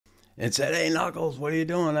and said, "Hey, Knuckles, what are you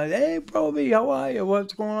doing?" Hey, Proby, how are you?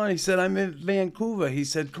 What's going on? He said, "I'm in Vancouver." He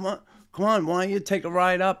said, Come on, why don't you take a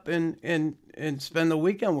ride up and spend the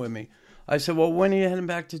weekend with me?" I said, "Well, when are you heading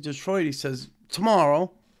back to Detroit?" He says,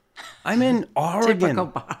 "Tomorrow." I'm in Oregon. Typical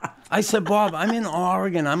Bob. I said, "Bob, I'm in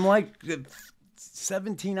Oregon. I'm like a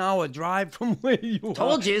 17-hour drive from where you are."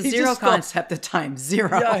 Told you, He zero just thought- concept of time,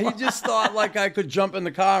 zero. Yeah, he just thought like I could jump in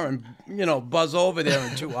the car and, buzz over there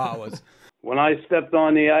in 2 hours. When I stepped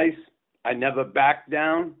on the ice, I never backed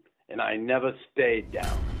down, and I never stayed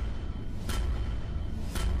down.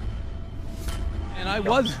 And I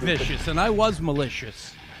was vicious, and I was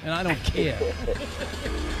malicious, and I don't care.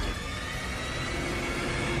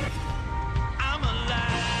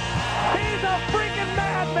 He's a freaking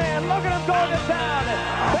madman. Look at him going to town.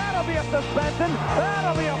 That'll be a suspension.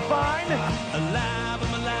 That'll be a fine.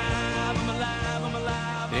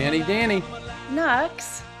 Danny.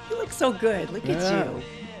 Nux, you look so good. Look at you.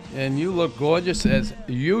 And you look gorgeous as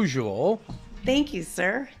usual. Thank you,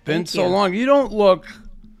 sir. Been Thank so you. long. You don't look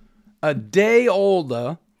a day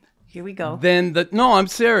older Here we go. than no, I'm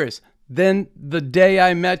serious. Than the day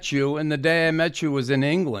I met you, and the day I met you was in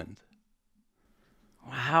England.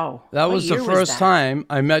 Wow. That What was the year first that? time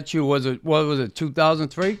I met you. What was it,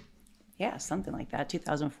 2003? Yeah, something like that.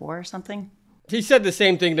 2004 or something. He said the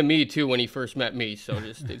same thing to me too when he first met me, so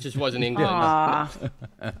it just wasn't England. Aw,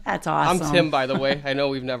 that's awesome. I'm Tim, by the way. I know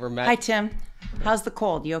we've never met. Hi, Tim. How's the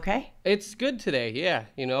cold? You okay? It's good today, yeah.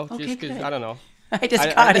 Okay, Just because good. I don't know. I just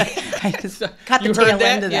caught it. I just caught the You tail heard that?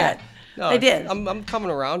 end of Yeah. that. No, I did. I'm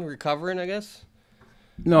coming around, recovering, I guess.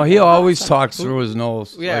 No, he always talks through his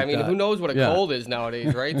nose. Yeah, like I mean, that. who knows what a Yeah. cold is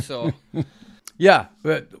nowadays, right? So Yeah,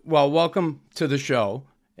 but welcome to the show,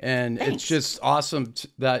 and Thanks. it's just awesome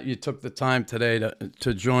that you took the time today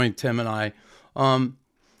to join Tim and I.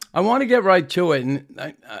 I want to get right to it,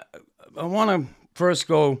 and I want to first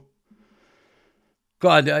go.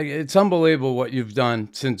 God, it's unbelievable what you've done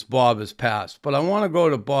since Bob has passed. But I want to go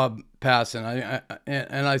to Bob passing,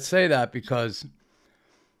 and I say that because,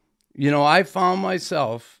 I found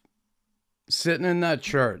myself sitting in that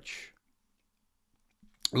church,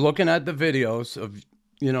 looking at the videos of,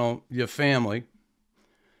 your family,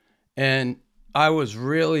 and I was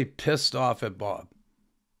really pissed off at Bob.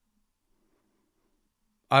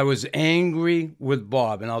 I was angry with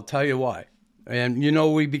Bob, and I'll tell you why. And,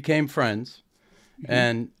 we became friends,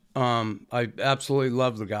 and I absolutely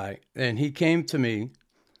love the guy. And he came to me.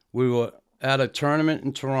 We were at a tournament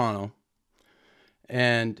in Toronto,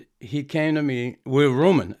 and he came to me. We were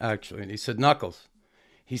rooming, actually, and he said, "Knuckles,"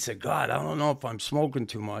 he said, "God, I don't know if I'm smoking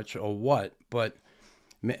too much or what, but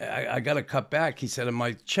I got to cut back." He said, "In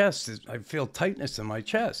my chest, I feel tightness in my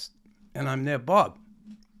chest." And I'm there, "Bob,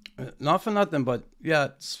 not for nothing, but yeah,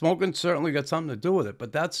 smoking certainly got something to do with it,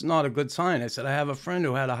 but that's not a good sign." I said, "I have a friend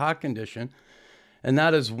who had a heart condition, and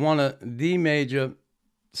that is one of the major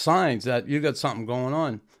signs that you got something going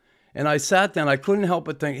on." And I sat there and I couldn't help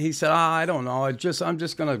but think. He said, "I don't know. I'm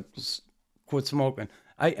just gonna quit smoking."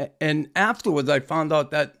 And afterwards I found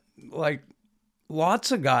out that like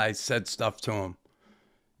lots of guys said stuff to him,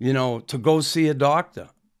 to go see a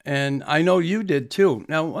doctor. And I know you did too.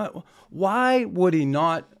 Now, why would he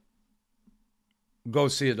not go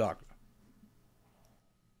see a doctor?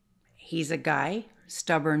 He's a guy,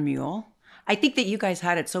 stubborn mule. I think that you guys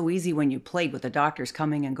had it so easy when you played with the doctors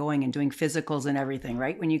coming and going and doing physicals and everything,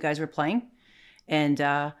 right? When you guys were playing. And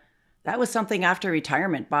that was something after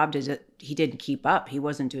retirement. Bob he didn't keep up. He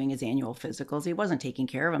wasn't doing his annual physicals. He wasn't taking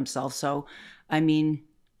care of himself. So, I mean,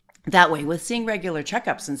 that way with seeing regular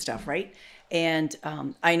checkups and stuff, right? And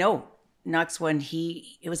I know Nux, when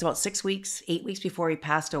it was about 8 weeks before he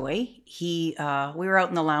passed away, we were out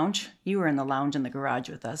in the lounge. You were in the lounge in the garage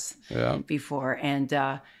with us before.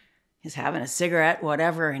 And he's having a cigarette,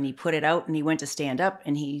 whatever, and he put it out and he went to stand up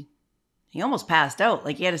and he almost passed out.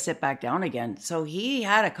 Like he had to sit back down again. So he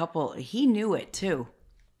had he knew it too.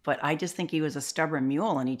 But I just think he was a stubborn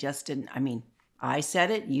mule and he just didn't, I said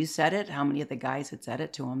it, you said it, how many of the guys had said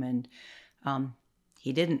it to him, and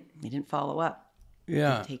he didn't follow up.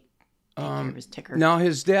 Yeah. Take care of his ticker. Now,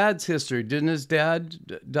 his dad's history, didn't his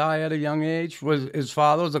dad die at a young age? His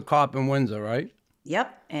father was a cop in Windsor, right?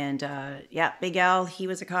 Yep. And Big Al, he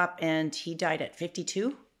was a cop and he died at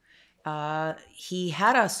 52. He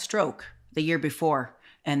had a stroke the year before,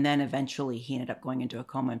 and then eventually he ended up going into a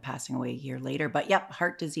coma and passing away a year later. But yep,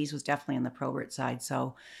 heart disease was definitely on the Probert side.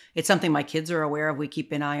 So it's something my kids are aware of. We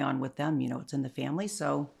keep an eye on with them. It's in the family.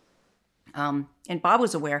 So, and Bob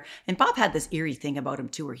was aware. And Bob had this eerie thing about him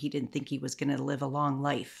too, where he didn't think he was going to live a long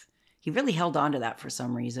life. He really held on to that for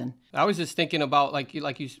some reason. I was just thinking about like you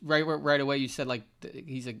right away. You said like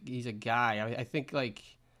he's a guy. I think like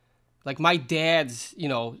like my dad's,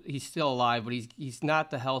 he's still alive, but he's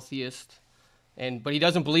not the healthiest. But he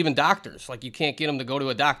doesn't believe in doctors. Like, you can't get him to go to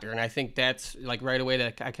a doctor. And I think that's, like, right away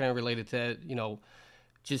that I kind of related to,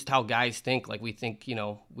 just how guys think. Like, we think,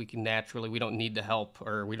 we can naturally, we don't need the help,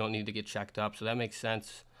 or we don't need to get checked up. So that makes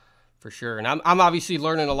sense for sure. And I'm obviously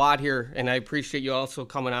learning a lot here, and I appreciate you also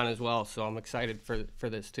coming on as well. So I'm excited for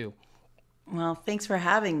this too. Well, thanks for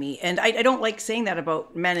having me. And I don't like saying that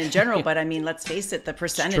about men in general, but I mean, let's face it, the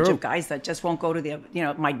percentage of guys that just won't go to the,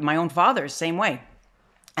 my own father's same way.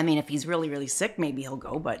 I mean, if he's really, really sick, maybe he'll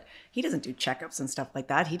go, but he doesn't do checkups and stuff like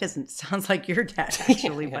that. He doesn't, sounds like your dad,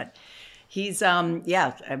 actually, but he's, I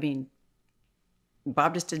mean,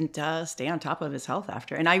 Bob just didn't stay on top of his health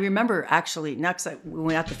after. And I remember actually, next, we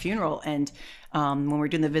went at the funeral, and when we were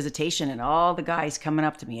doing the visitation, and all the guys coming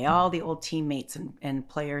up to me, all the old teammates and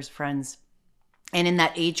players, friends, and in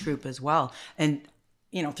that age group as well. And,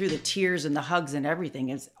 through the tears and the hugs and everything,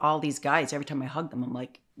 is all these guys, every time I hug them, I'm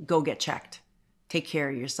like, go get checked. Take care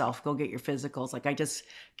of yourself. Go get your physicals. Like, I just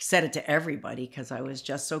said it to everybody because I was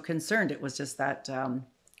just so concerned. It was just that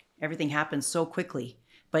everything happened so quickly,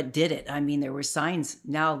 but did it? I mean, there were signs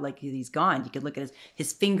now, like he's gone. You could look at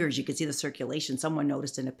his fingers. You could see the circulation. Someone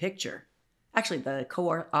noticed in a picture. Actually, the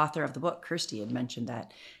co-author of the book, Kirsty, had mentioned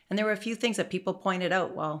that. And there were a few things that people pointed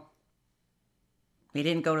out. Well, he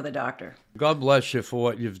didn't go to the doctor. God bless you for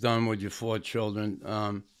what you've done with your 4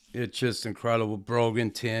 children. It's just incredible.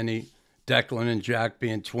 Brogan, Tanny, Declan and Jack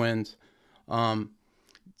being twins. I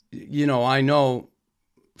know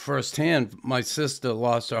firsthand, my sister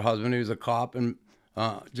lost her husband. He was a cop and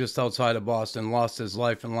just outside of Boston, lost his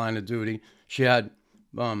life in line of duty. She had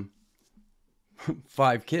 5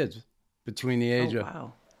 kids between the age of...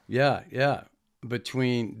 Wow. Yeah.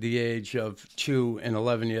 Between the age of 2 and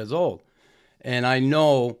 11 years old. And I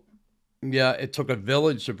know, it took a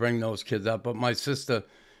village to bring those kids up, but my sister,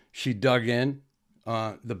 she dug in.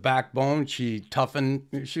 The backbone, she toughened.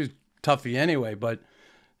 She was toughy anyway, but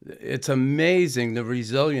it's amazing the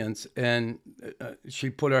resilience. And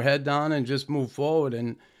she put her head down and just moved forward.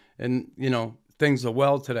 And things are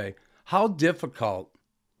well today. How difficult?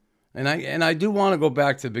 And I do want to go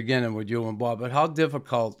back to the beginning with you and Bob, but how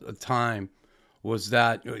difficult a time was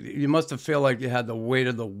that? You must have felt like you had the weight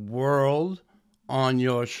of the world on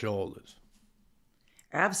your shoulders.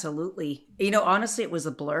 Absolutely. Honestly, it was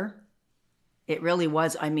a blur. It really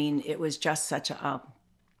was. I mean, it was just such a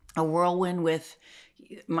whirlwind with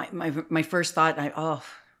my first thought.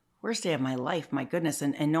 Worst day of my life, my goodness.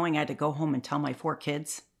 And knowing I had to go home and tell my 4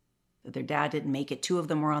 kids that their dad didn't make it. 2 of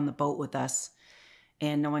them were on the boat with us.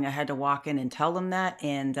 And knowing I had to walk in and tell them that.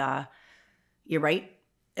 And you're right.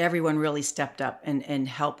 Everyone really stepped up and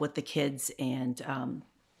helped with the kids. And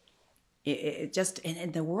it just,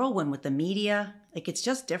 and the whirlwind with the media, like, it's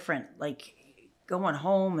just different. Like, going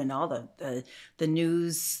home and all the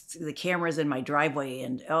news, the cameras in my driveway,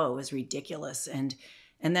 and it was ridiculous. And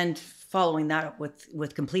then following that up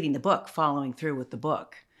with completing the book, following through with the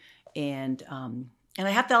book. And I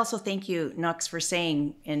have to also thank you, Nux, for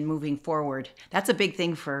saying and moving forward. That's a big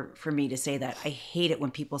thing for me to say that. I hate it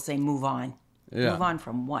when people say move on. Yeah. Move on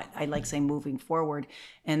from what? I like saying moving forward.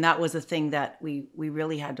 And that was a thing that we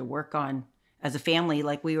really had to work on as a family.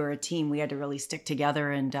 Like, we were a team. We had to really stick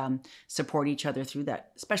together and support each other through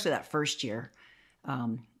that, especially that first year.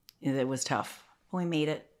 It was tough. We made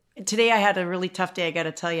it. Today I had a really tough day. I got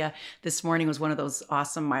to tell you, this morning was one of those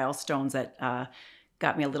awesome milestones that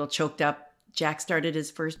got me a little choked up. Jack started his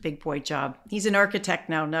first big boy job. He's an architect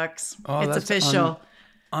now, Nux. It's official.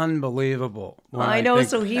 Unbelievable. I know.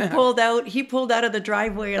 So he pulled out of the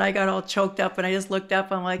driveway, and I got all choked up, and I just looked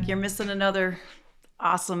up. I'm like, you're missing another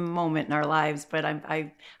awesome moment in our lives. But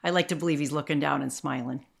I like to believe he's looking down and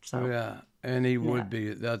smiling. So yeah, and he would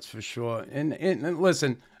be, that's for sure. And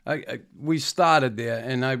listen, we started there,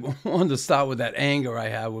 and I wanted to start with that anger I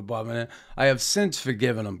had with Bob, and I have since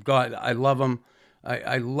forgiven him. God, I love him.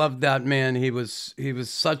 I love that man. He was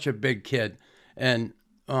such a big kid. And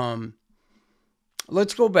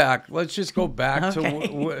let's go back. Let's just go back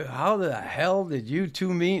to how the hell did you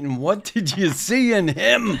 2 meet, and what did you see in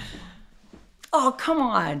him? Oh, come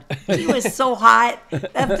on. He was so hot.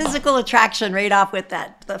 That physical attraction right off with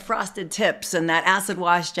the frosted tips and that acid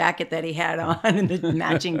wash jacket that he had on and the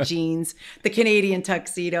matching jeans, the Canadian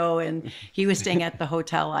tuxedo. And he was staying at the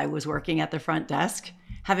hotel. I was working at the front desk,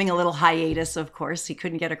 having a little hiatus, of course. He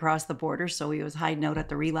couldn't get across the border, so he was hiding out at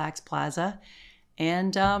the Relax Plaza.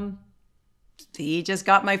 And he just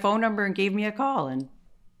got my phone number and gave me a call. And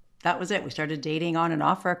that was it. We started dating on and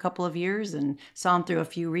off for a couple of years and saw him through a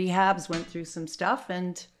few rehabs, went through some stuff,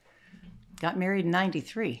 and got married in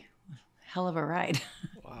 '93. Hell of a ride.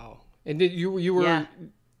 Wow. And did you were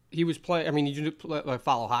he was playing. I mean, did you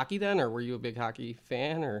follow hockey then, or were you a big hockey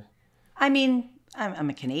fan, or? I mean, I'm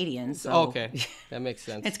a Canadian, so Okay, that makes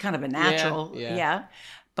sense. it's kind of a natural, yeah.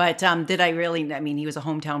 But did I really? I mean, he was a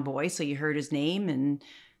hometown boy, so you heard his name, and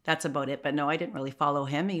that's about it. But no, I didn't really follow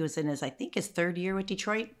him. He was in I think his third year with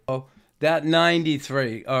Detroit. Oh, that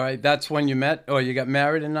 93. All right, that's when you met, or you got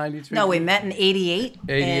married in 93? No, we met in 88,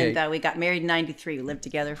 88. and we got married in 93. We lived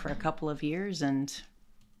together for a couple of years, and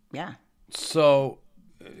yeah. So,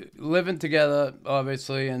 living together,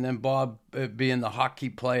 obviously, and then Bob being the hockey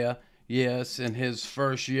player, yes, and his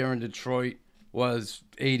first year in Detroit was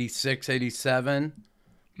 86, 87,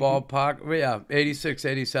 ballpark. Yeah, 86,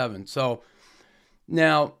 87. So,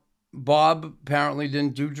 now, Bob apparently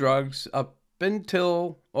didn't do drugs up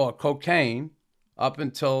until, or cocaine, up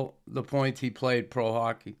until the point he played pro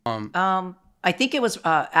hockey. I think it was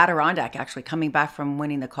Adirondack, actually, coming back from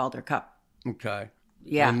winning the Calder Cup. Okay.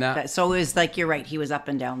 Yeah. And So it was like, you're right. He was up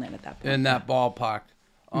and down then at that point. in that ballpark.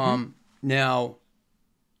 Now,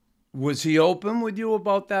 was he open with you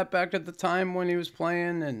about that back at the time when he was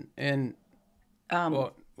playing,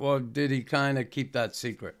 or did he kind of keep that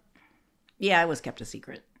secret? Yeah, it was kept a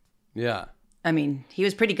secret. Yeah. I mean, he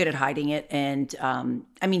was pretty good at hiding it, and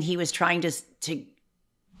I mean, he was trying to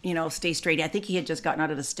stay straight. I think he had just gotten out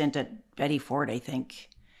of the stint at Betty Ford, I think,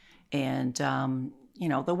 and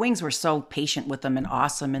the Wings were so patient with him and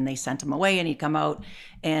awesome, and they sent him away, and he'd come out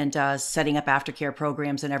and setting up aftercare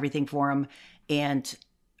programs and everything for him. And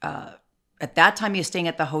at that time, he was staying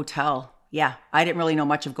at the hotel. Yeah, I didn't really know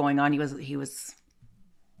much of going on. He was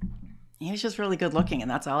just really good looking, and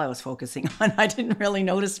that's all I was focusing on. I didn't really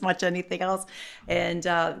notice much anything else. And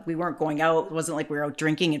we weren't going out. It wasn't like we were out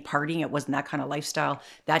drinking and partying. It wasn't that kind of lifestyle.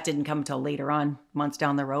 That didn't come until later on, months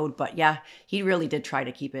down the road. But yeah, he really did try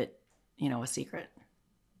to keep it, a secret.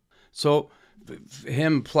 So,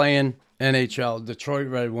 him playing NHL, Detroit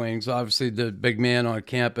Red Wings, obviously the big man on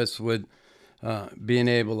campus with being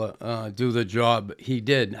able to do the job he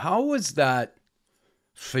did. How was that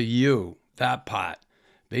for you, that part?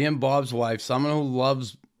 Being Bob's wife, someone who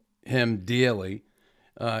loves him dearly,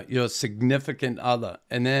 your significant other,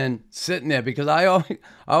 and then sitting there, because I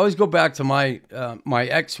always go back to my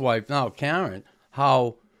ex-wife now, Karen,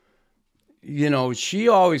 how, she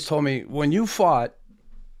always told me, when you fought,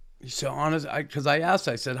 she said, honest, because I asked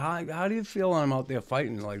her, I said, how do you feel when I'm out there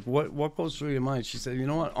fighting? Like, what goes through your mind? She said, you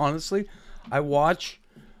know what, honestly, I watch.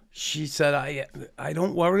 She said, I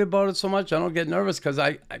don't worry about it so much. I don't get nervous because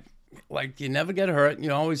I like, you never get hurt.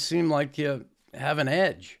 You always seem like you have an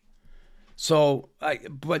edge. So,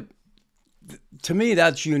 but to me,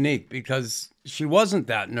 that's unique because she wasn't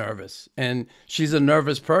that nervous, and she's a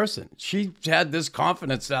nervous person. She had this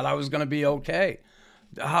confidence that I was going to be okay.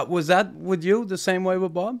 Was that with you the same way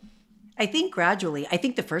with Bob? I think gradually. I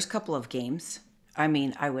think the first couple of games, I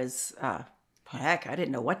mean, I was, I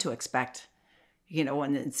didn't know what to expect.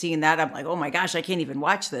 And seeing that, I'm like, oh my gosh, I can't even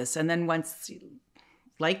watch this. And then once,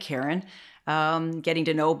 like Karen, getting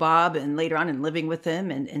to know Bob and later on and living with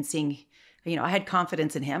him and seeing, I had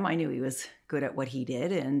confidence in him. I knew he was good at what he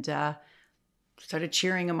did, and started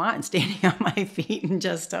cheering him on and standing on my feet and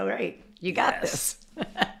just, all right, you got this.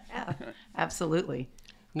 Yeah, absolutely.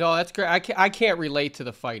 No, that's great. I can't relate to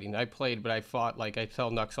the fighting. I played, but I fought, like I tell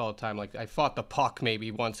Nux all the time, like I fought the puck maybe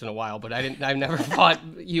once in a while, but I've never fought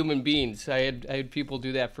human beings. I had people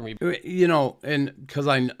do that for me. And because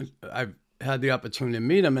I've had the opportunity to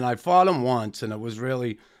meet him, and I fought him once, and it was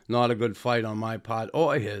really not a good fight on my part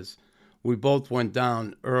or his. We both went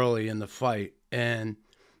down early in the fight, and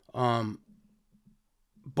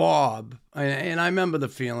Bob, and I remember the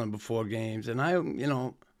feeling before games, and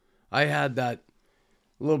I had that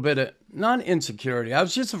little bit of, not insecurity. I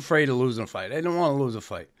was just afraid of losing a fight. I didn't want to lose a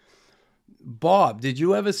fight. Bob, did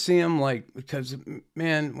you ever see him because,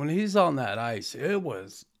 man, when he's on that ice, it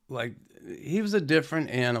was like, he was a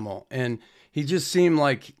different animal. And he just seemed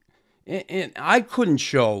like, and I couldn't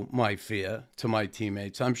show my fear to my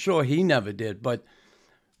teammates. I'm sure he never did. But,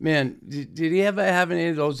 man, did he ever have any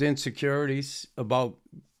of those insecurities about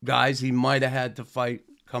guys he might have had to fight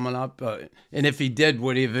coming up? And if he did,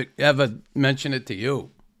 would he ever mention it to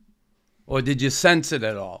you? Or did you sense it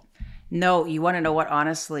at all? No, you want to know what,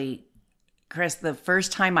 honestly, Chris, the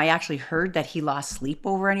first time I actually heard that he lost sleep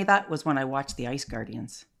over any of that was when I watched The Ice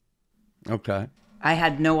Guardians. Okay. I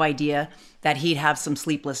had no idea that he'd have some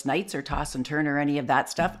sleepless nights or toss and turn or any of that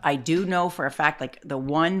stuff. I do know for a fact, like the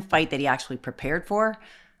one fight that he actually prepared for,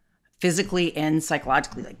 physically and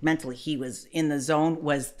psychologically, like mentally, he was in the zone,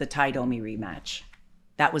 was the Ty Domi rematch.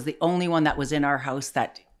 That was the only one that was in our house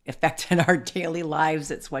that affected our daily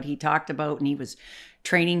lives. It's what he talked about, and he was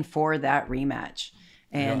training for that rematch.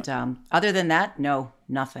 And other than that, no,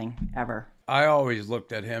 nothing ever. I always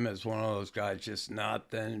looked at him as one of those guys, just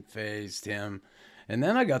nothing fazed him. And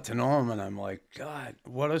then I got to know him, and I'm like, God,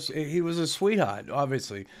 he was a sweetheart,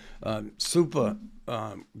 obviously. Super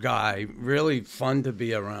guy, really fun to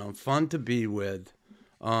be around, fun to be with.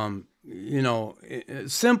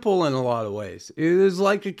 Simple in a lot of ways. He was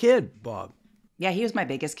like a kid, Bob. Yeah, he was my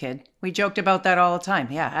biggest kid. We joked about that all the time.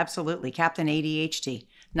 Yeah, absolutely. Captain ADHD,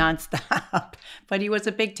 nonstop. But he was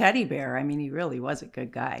a big teddy bear. I mean, he really was a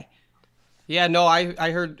good guy. Yeah, no,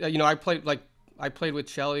 I heard, I played with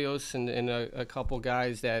Chelios and a couple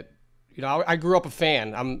guys that, I grew up a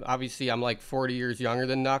fan. I'm like 40 years younger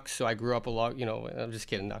than Nux, so I grew up a lot, I'm just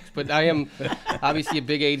kidding, Nux. But I am obviously a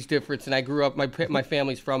big age difference, and I grew up, my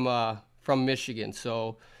family's from Michigan,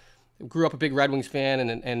 so I grew up a big Red Wings fan,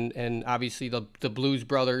 and obviously the Blues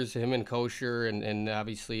Brothers, him and Kosher, and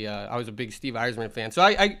obviously I was a big Steve Yzerman fan. So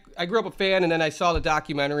I grew up a fan, and then I saw the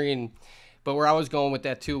documentary, but where I was going with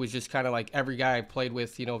that too was just kind of like every guy I played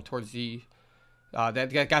with, towards the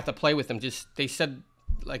that got to play with him. Just they said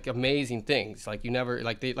like amazing things. Like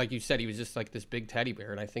like you said, he was just like this big teddy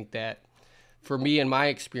bear. And I think that for me and my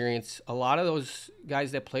experience, a lot of those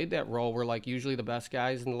guys that played that role were like usually the best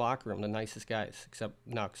guys in the locker room, the nicest guys, except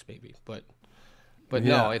Nux maybe. But yeah.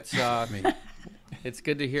 No, it's it's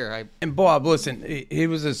good to hear. And Bob, listen, he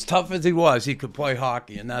was as tough as he was. He could play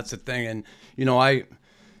hockey, and that's the thing. And I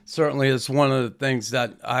certainly, it's one of the things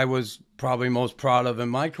that I was probably most proud of in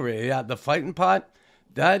my career. Yeah, the fighting part,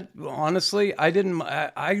 that honestly,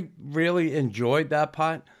 I really enjoyed that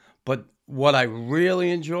part. But what I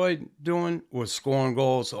really enjoyed doing was scoring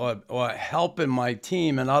goals or helping my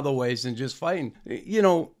team in other ways than just fighting.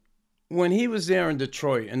 When he was there in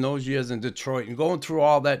Detroit, in those years in Detroit, and going through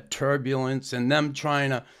all that turbulence and them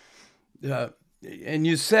trying to, and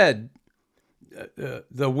you said,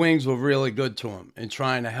 the Wings were really good to him and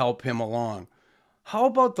trying to help him along. How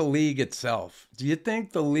about the league itself? Do you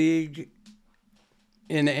think the league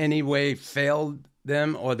in any way failed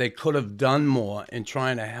them, or they could have done more in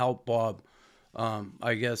trying to help Bob,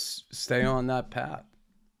 I guess, stay on that path?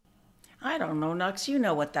 I don't know, Nux. You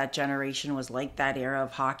know what that generation was like, that era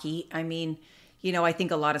of hockey. I mean, I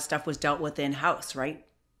think a lot of stuff was dealt with in-house, right?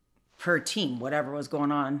 Per team, whatever was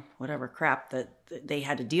going on, whatever crap that they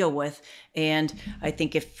had to deal with. And I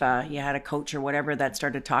think if you had a coach or whatever that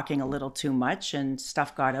started talking a little too much and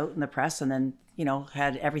stuff got out in the press, and then,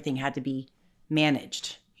 everything had to be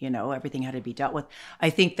managed, everything had to be dealt with. I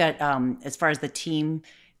think that as far as the team,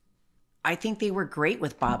 I think they were great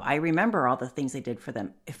with Bob. I remember all the things they did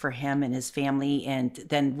for him and his family. And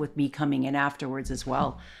then with me coming in afterwards as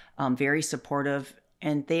well, very supportive.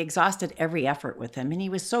 And they exhausted every effort with him. And he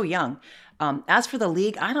was so young. As for the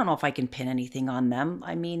league, I don't know if I can pin anything on them.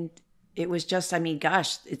 I mean, it was just,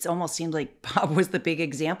 gosh, it almost seemed like Bob was the big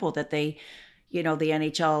example that they, the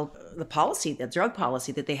NHL, the drug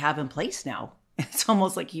policy that they have in place now. It's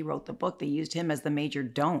almost like he wrote the book. They used him as the major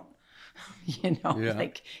don't,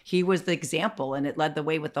 like he was the example, and it led the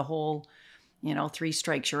way with the whole, 3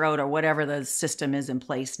 strikes you're out, or whatever the system is in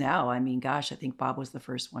place now. I mean, gosh, I think Bob was the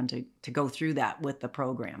first one to go through that with the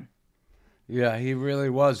program. Yeah, he really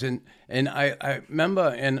was. And I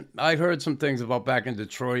remember, and I heard some things about back in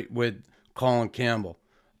Detroit with Colin Campbell.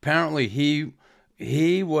 Apparently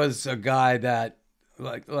he was a guy that,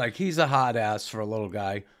 like he's a hot ass for a little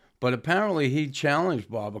guy, but apparently he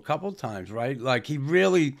challenged Bob a couple times, right? Like he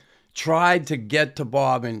really tried to get to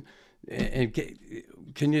Bob, and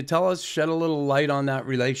can you shed a little light on that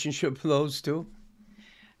relationship for those two?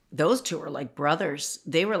 Those two were like brothers.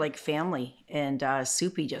 They were like family. And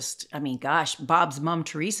Soupy just, gosh, Bob's mom,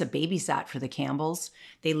 Teresa, babysat for the Campbells.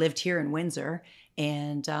 They lived here in Windsor.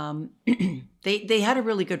 And they had a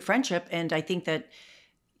really good friendship. And I think that,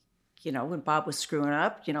 when Bob was screwing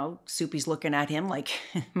up, Soupy's looking at him like,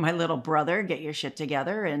 my little brother, get your shit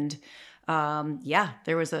together. And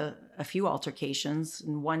there was a few altercations.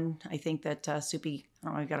 And one, I think that Soupy, I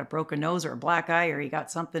don't know, he got a broken nose or a black eye, or he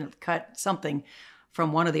got something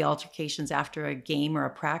from one of the altercations after a game or a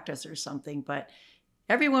practice or something. But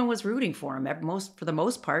everyone was rooting for him. For the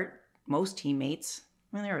most part, most teammates.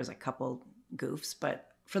 There was a couple goofs, but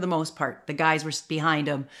for the most part, the guys were behind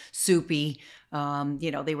him. Soupy,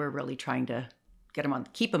 they were really trying to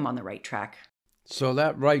keep him on the right track. So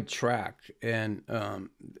that right track, and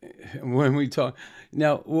when we talk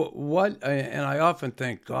now, what? And I often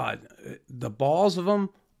think, God, the balls of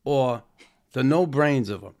them or the no brains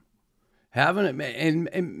of them, having it, and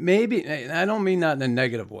maybe, and I don't mean that in a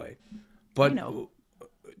negative way, but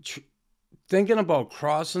thinking about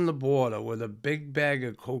crossing the border with a big bag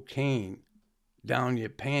of cocaine down your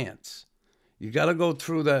pants. You got to go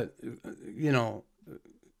through that,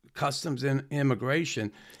 customs and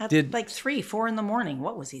immigration. At like 3, 4 in the morning.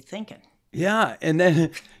 What was he thinking? Yeah, and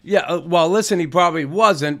then well, listen, he probably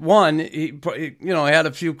wasn't. One, he had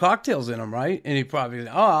a few cocktails in him, right? And he probably,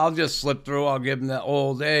 I'll just slip through. I'll give him that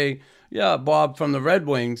old, hey, yeah, Bob from the Red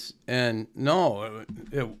Wings, and no,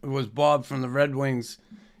 it was Bob from the Red Wings,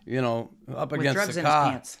 up With against drugs the in car.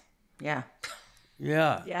 his pants. Yeah.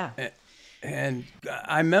 Yeah. Yeah. And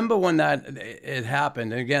I remember when it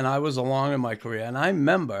happened. And again, I was along in my career, and I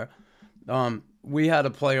remember we had a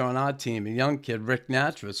player on our team, a young kid, Rick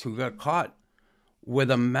Natras, who got caught with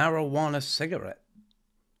a marijuana cigarette.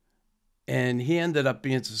 And he ended up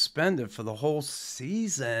being suspended for the whole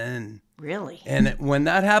season. Really? And when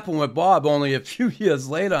that happened with Bob, only a few years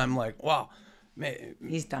later, I'm like, wow, man,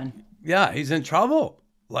 He's done. yeah, he's in trouble.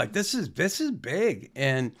 Like, this is big.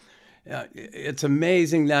 And it's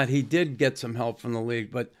amazing that he did get some help from the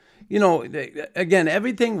league. But, again,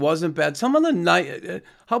 everything wasn't bad. Some of the night,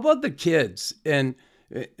 how about the kids? And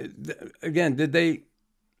again, did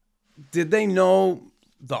they know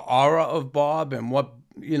the aura of Bob and what,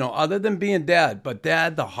 other than being dad, but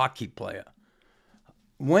dad, the hockey player?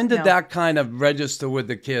 When did that kind of register with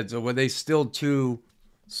the kids, or were they still too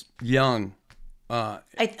young?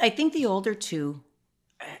 I think the older two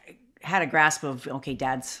had a grasp of, okay,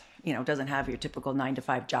 dad's, doesn't have your typical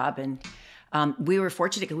 9-to-5 job. And we were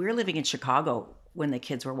fortunate because we were living in Chicago when the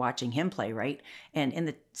kids were watching him play, right? And in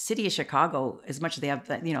the city of Chicago, as much as they have,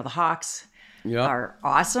 the Hawks are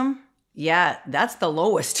awesome. Yeah, that's the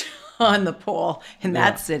lowest on the pole in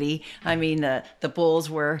that city. I mean, the Bulls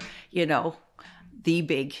were, the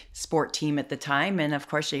big sport team at the time. And of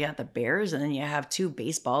course, you got the Bears, and then you have 2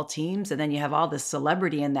 baseball teams, and then you have all this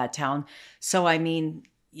celebrity in that town. So, I mean,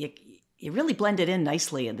 you really blended in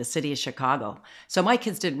nicely in the city of Chicago. So my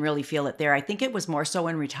kids didn't really feel it there. I think it was more so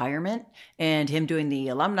in retirement and him doing the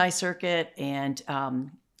alumni circuit, and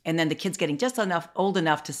then the kids getting just old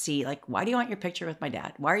enough to see, like, why do you want your picture with my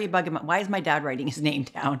dad? Why are you bugging my, why is my dad writing his name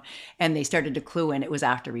down? And they started to clue in. It was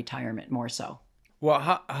after retirement more so.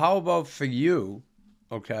 Well, how about for you,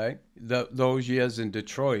 okay, those years in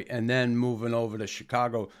Detroit and then moving over to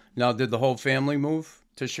Chicago? Now, did the whole family move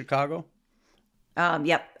to Chicago?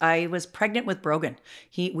 Yep. I was pregnant with Brogan.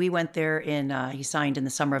 We went there he signed in the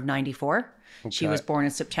summer of 94. Okay. She was born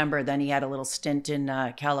in September. Then he had a little stint in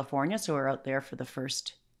California. So we were out there for the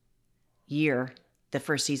first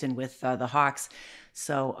season with the Hawks.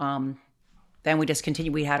 So then we just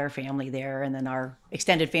continued. We had our family there, and then our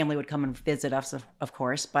extended family would come and visit us, of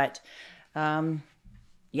course. But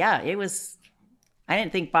it was, I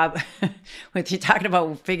didn't think Bob, with you talking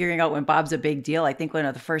about figuring out when Bob's a big deal, I think one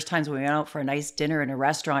of the first times we went out for a nice dinner in a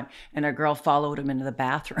restaurant and a girl followed him into the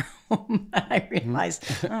bathroom, I realized,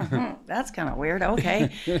 that's kind of weird. Okay,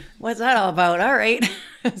 what's that all about? All right.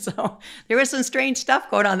 So there was some strange stuff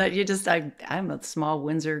going on that I'm a small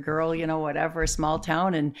Windsor girl, whatever, small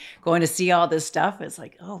town, and going to see all this stuff. It's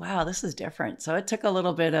like, oh, wow, this is different. So it took a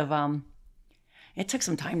little bit of, it took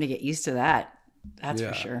some time to get used to that. That's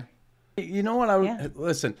for sure. You know what?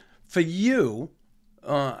 Listen, for you,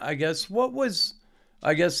 I guess, what was,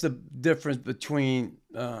 the difference between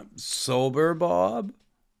sober Bob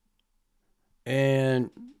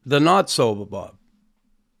and the not sober Bob?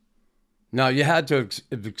 Now, you had to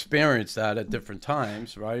have experienced that at different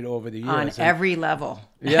times, right, over the years. On every level.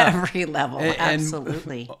 Yeah. Every level,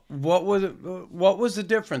 absolutely. And what was the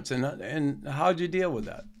difference, and how did you deal with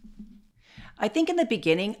that? I think in the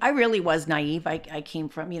beginning, I really was naive. I came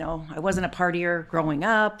from, I wasn't a partier growing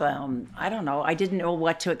up. I don't know. I didn't know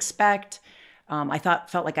what to expect. I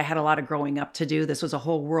felt like I had a lot of growing up to do. This was a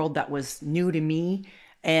whole world that was new to me.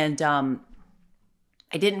 And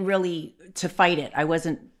I didn't really, to fight it, I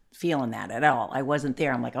wasn't feeling that at all. I wasn't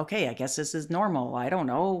there. I'm like, okay, I guess this is normal. I don't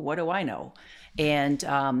know. What do I know? And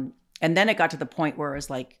then it got to the point where it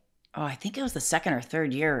was like, I think it was the second or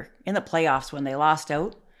third year in the playoffs when they lost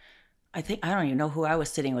out. I don't even know who I was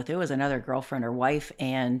sitting with. It was another girlfriend or wife.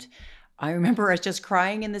 And I remember us just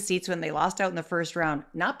crying in the seats when they lost out in the first round.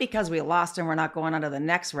 Not because we lost and we're not going on to the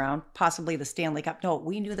next round, possibly the Stanley Cup. No,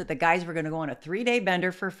 we knew that the guys were going to go on a 3-day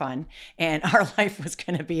bender for fun and our life was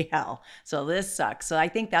going to be hell. So this sucks. So I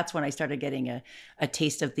think that's when I started getting a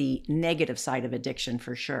taste of the negative side of addiction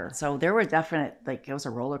for sure. So there were definite, it was a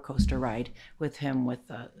roller coaster ride with him with,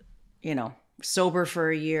 sober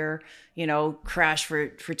for a year, crash for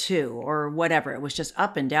 2 or whatever. It was just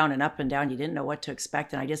up and down and up and down. You didn't know what to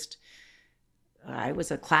expect. And I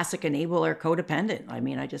was a classic enabler codependent. I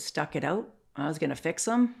mean, I just stuck it out. I was going to fix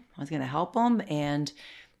him. I was going to help him. And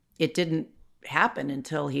it didn't happen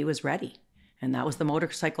until he was ready. And that was the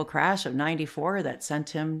motorcycle crash of 94 that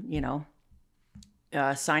sent him,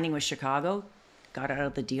 signing with Chicago, got out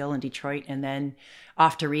of the deal in Detroit, and then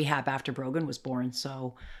off to rehab after Brogan was born.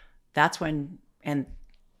 So that's when, and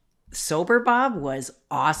sober Bob was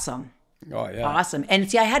awesome. Oh yeah. Awesome. And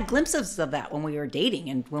see, I had glimpses of that when we were dating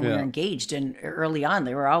and when we were engaged, and early on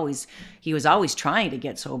he was always trying to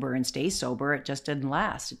get sober and stay sober. It just didn't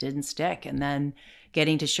last. It didn't stick. And then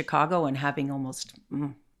getting to Chicago and having almost,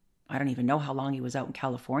 I don't even know how long he was out in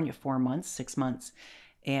California, 4 months, 6 months.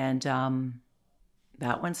 And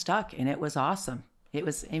that one stuck, and it was awesome. It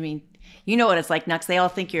was, I mean, you know what it's like, Nux. They all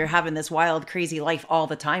think you're having this wild, crazy life all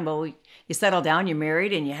the time. But you settle down, you're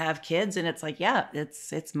married, and you have kids, and it's like, yeah,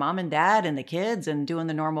 it's mom and dad and the kids and doing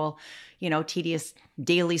the normal, tedious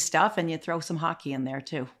daily stuff, and you throw some hockey in there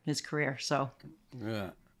too, his career. So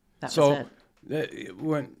yeah, that was it.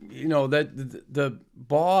 When the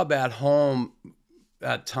Bob at home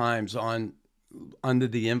at times under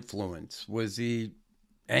the influence, was he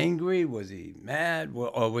angry? Was he mad?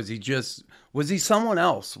 Or was he someone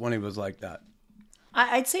else when he was like that?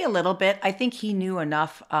 I'd say a little bit. I think he knew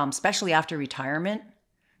enough, especially after retirement,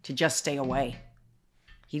 to just stay away.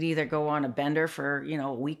 He'd either go on a bender for,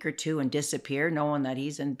 a week or two and disappear, knowing that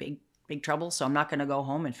he's in big trouble. So I'm not going to go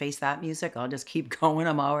home and face that music. I'll just keep going.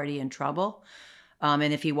 I'm already in trouble. And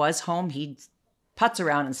if he was home, he'd putz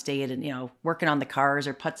around and stay at, working on the cars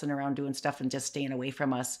or putzing around doing stuff and just staying away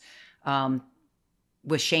from us.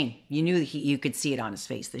 With shame. You knew you could see it on his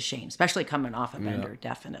face, the shame, especially coming off a bender,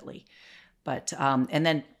 definitely. But, and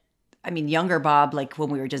then, I mean, younger Bob, like when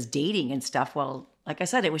we were just dating and stuff, well, like I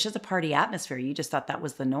said, it was just a party atmosphere. You just thought that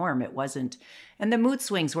was the norm. It wasn't, and the mood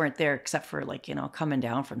swings weren't there except for like, coming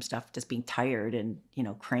down from stuff, just being tired and,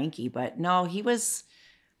 cranky. But no, he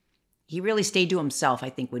really stayed to himself. I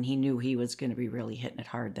think when he knew he was going to be really hitting it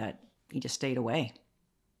hard, that he just stayed away.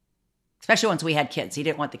 Especially once we had kids. He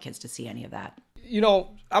didn't want the kids to see any of that.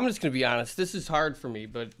 I'm just going to be honest. This is hard for me,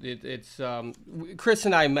 but it's Chris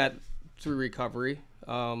and I met through recovery,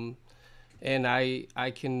 and I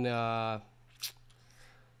can, I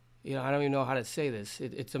don't even know how to say this.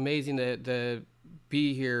 It's amazing to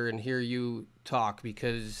be here and hear you talk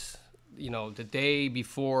because, the day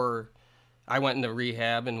before I went into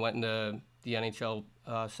rehab and went into the NHL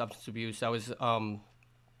substance abuse,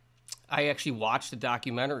 I actually watched the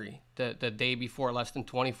documentary the day before, less than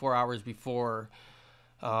 24 hours before.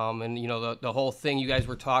 And, the whole thing you guys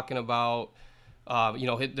were talking about,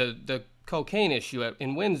 the cocaine issue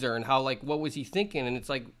in Windsor and how, like, what was he thinking? And it's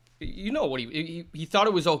like, what he thought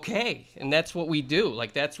it was okay. And that's what we do.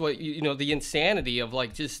 Like, that's what, the insanity of,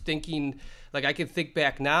 like, just thinking, like, I can think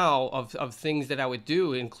back now of things that I would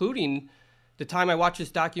do, including the time I watched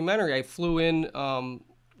this documentary. I flew in,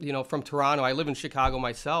 from Toronto. I live in Chicago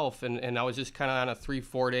myself, and I was just kind of on a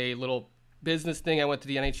 3-4 day little business thing. I went to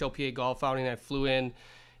the NHLPA golf outing. I flew in.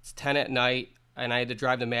 It's 10 at night, and I had to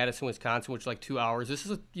drive to Madison, Wisconsin, which is like 2 hours. This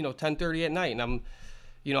is 10:30 at night, and I'm,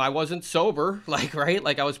 I wasn't sober, like, right,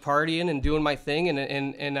 like I was partying and doing my thing,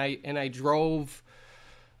 and I drove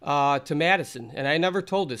to Madison, and I never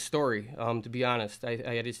told this story, to be honest.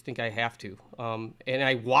 I just think I have to. And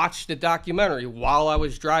I watched the documentary while I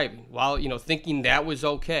was driving, while, thinking that was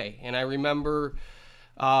okay. And I remember,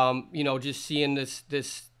 just seeing this,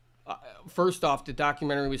 first off, the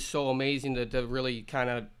documentary was so amazing to really kind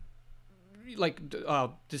of, like,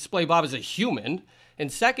 display Bob as a human.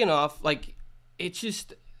 And second off, like, it's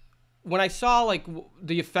just, when I saw, like,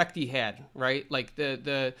 the effect he had, right? Like,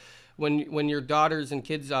 when your daughters and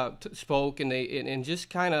kids spoke and just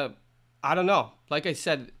kind of, I don't know. Like I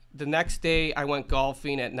said, the next day I went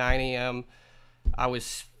golfing at 9 a.m. I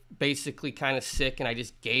was basically kind of sick, and I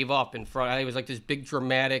just gave up in front. It was like this big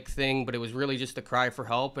dramatic thing, but it was really just a cry for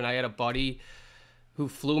help. And I had a buddy who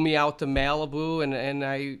flew me out to Malibu, and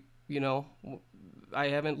I, I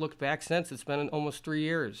haven't looked back since. It's been almost 3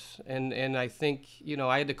 years. And I think,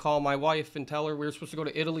 I had to call my wife and tell her we were supposed to go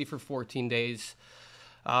to Italy for 14 days.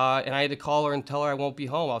 And I had to call her and tell her I won't be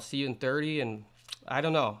home. I'll see you in 30. And I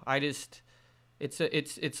don't know.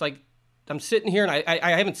 It's like I'm sitting here and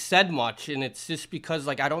I haven't said much, and it's just because,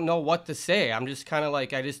 like, I don't know what to say. I'm just kind of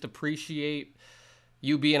like, I just appreciate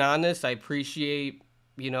you being on this. I appreciate,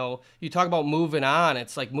 you talk about moving on.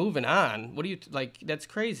 It's like, moving on. What do you, like, that's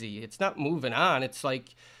crazy. It's not moving on. It's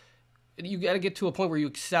like, you got to get to a point where you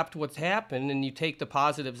accept what's happened and you take the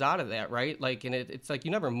positives out of that, right? Like, and it's like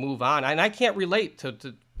you never move on. And I can't relate to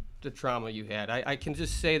the trauma you had. I can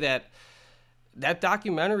just say that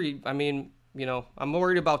documentary, I mean, I'm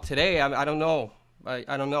worried about today. I don't know.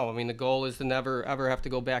 I don't know. I mean, the goal is to never, ever have to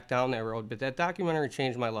go back down that road. But that documentary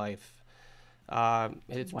changed my life.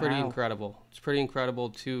 It's pretty incredible. It's pretty incredible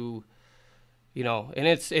to You know, and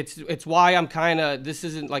it's why I'm kind of, this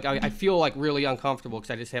isn't like, I feel like really uncomfortable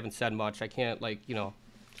because I just haven't said much. I can't, like, you know,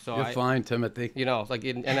 so You're fine, Timothy. You know, like,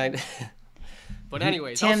 and I, but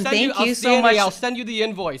anyways, Tim, thank you so much. I'll send you the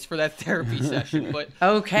invoice for that therapy session. But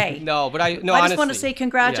okay. No, but I just honestly, want to honestly, say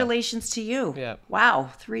congratulations to you. Yeah. Wow,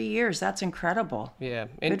 3 years. That's incredible. Yeah.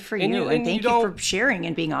 Good for you. And thank you for sharing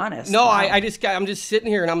and being honest. No, wow. I'm just sitting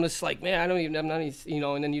here and I'm just like, man, I'm not even, you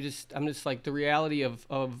know, and then I'm just like the reality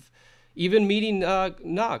of even meeting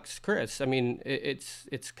Knox, Chris. I mean,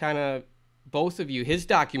 it's kind of both of you. His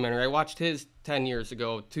documentary, I watched his 10 years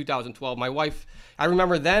ago, 2012. My wife, I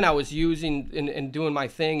remember then I was using and doing my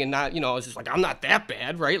thing and not, you know, I was just like, I'm not that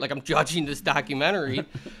bad, right? Like I'm judging this documentary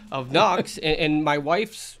of Knox and my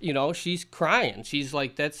wife's, you know, she's crying. She's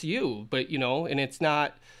like, that's you. But, you know, and it's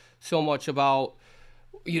not so much about,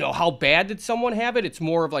 you know, how bad did someone have it? It's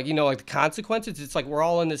more of like, you know, like the consequences. It's like we're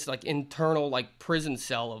all in this like internal like prison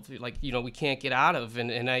cell of like, you know, we can't get out of.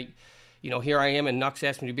 And I, you know, here I am and Nux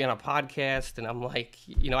asked me to be on a podcast and I'm like,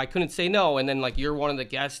 you know, I couldn't say no. And then like, you're one of the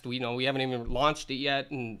guests, we know we haven't even launched it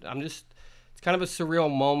yet. And I'm just, it's kind of a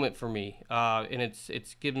surreal moment for me. And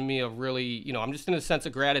it's given me a really, you know, I'm just in a sense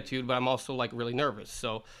of gratitude, but I'm also like really nervous.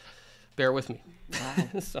 So bear with me.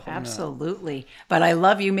 Wow. So, absolutely. But I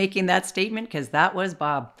love you making that statement because that was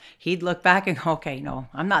Bob. He'd look back and go, okay, no,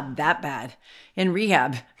 I'm not that bad. In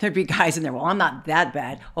rehab, there'd be guys in there, well, I'm not that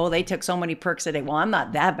bad. Oh, they took so many perks a day. Well, I'm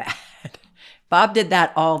not that bad. Bob did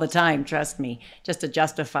that all the time, trust me, just to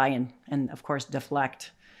justify and of course,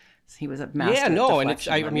 deflect. He was a master. Yeah, no, and it's,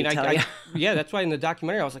 I yeah, that's why in the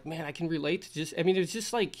documentary, I was like, man, I can relate to just, I mean, it was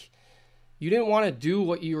just like, you didn't want to do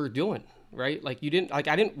what you were doing. Right? Like you didn't, like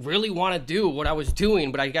I didn't really want to do what I was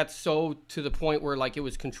doing, but I got so to the point where like it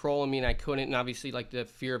was controlling me and I couldn't, and obviously like the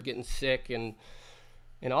fear of getting sick and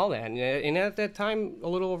all that. And at that time, a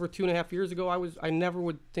little over 2.5 years ago, I never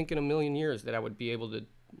would think in a million years that I would be able to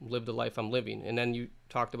live the life I'm living. And then you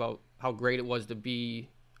talked about how great it was to be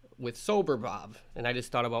with sober Bob. And I just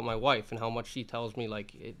thought about my wife and how much she tells me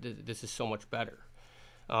like, this is so much better.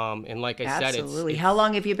 And like I said, absolutely. How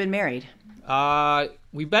long have you been married?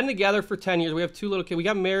 We've been together for 10 years. We have 2 little kids. We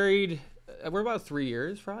got married. We're about 3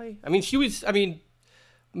 years, probably. I mean, 2000.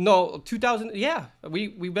 Yeah,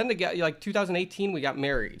 we've been together. Like 2018, we got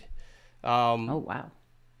married. Oh wow.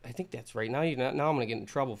 I think that's right. Now I'm gonna get in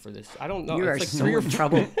trouble for this. I don't know. You are like so in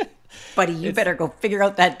trouble, buddy. You better go figure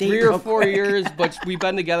out that date. 3 or 4 quick. years, but we've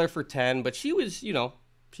been together for 10. But she was, you know,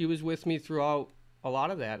 she was with me throughout a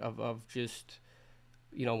lot of that of just.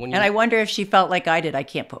 You know, when and I wonder if she felt like I did. I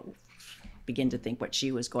can't begin to think what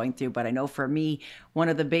she was going through, but I know for me, one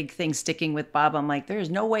of the big things sticking with Bob, I'm like, there's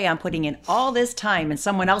no way I'm putting in all this time and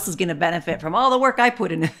someone else is going to benefit from all the work I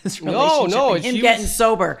put into this relationship. No, and him getting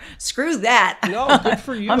sober. Screw that. No, good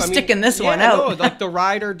for you. I'm sticking this one out. No, like the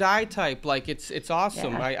ride or die type. Like it's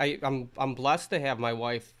awesome. Yeah. I'm blessed to have my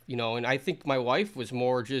wife. You know, and I think my wife was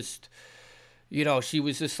more just. You know, she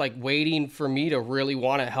was just like waiting for me to really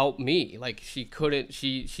want to help me. Like she couldn't,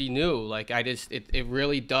 she knew. Like I just, it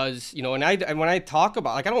really does. You know, and when I talk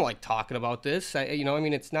about, like I don't like talking about this. You know, I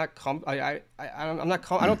mean, it's not. I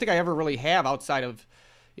don't think I ever really have outside of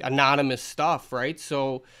anonymous stuff, right?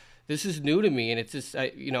 So this is new to me, and it's just,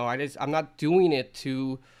 you know, I'm not doing it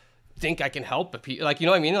to think I can help people. Like, you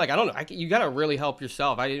know what I mean? Like I don't know. You got to really help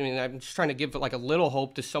yourself. I mean, I'm just trying to give like a little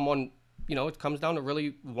hope to someone. You know, it comes down to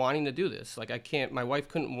really wanting to do this. Like my wife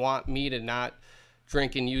couldn't want me to not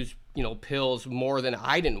drink and use, you know, pills more than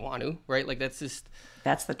I didn't want to, right? Like that's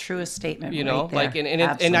the truest statement. You know, right there.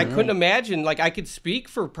 like, and I couldn't imagine, like I could speak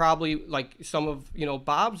for probably like some of, you know,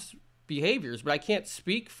 Bob's behaviors, but I can't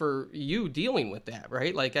speak for you dealing with that,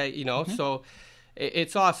 right? Like so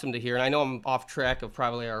it's awesome to hear. And I know I'm off track of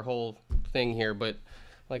probably our whole thing here, but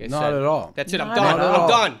like I said, not at all. That's it. Not I'm done. I'm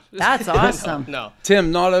done. That's awesome. No.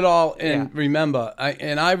 Tim, not at all. And remember,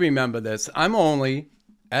 I remember this. I'm only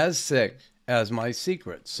as sick as my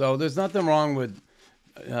secret. So there's nothing wrong with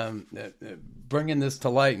bringing this to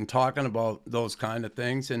light and talking about those kind of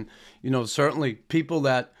things. And, you know, certainly people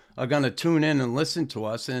that are going to tune in and listen to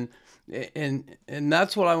us. And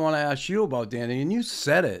that's what I want to ask you about, Dani. And you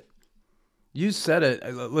said it. You said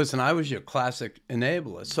it. Listen, I was your classic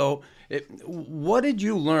enabler. So what did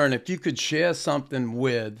you learn, if you could share something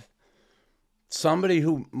with somebody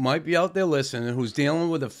who might be out there listening, who's dealing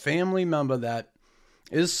with a family member that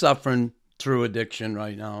is suffering through addiction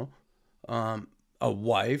right now, a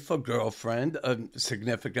wife, a girlfriend, a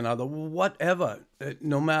significant other, whatever,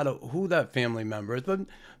 no matter who that family member is, but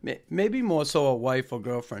maybe more so a wife or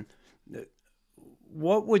girlfriend.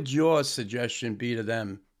 What would your suggestion be to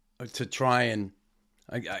them to try and,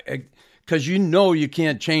 because you know you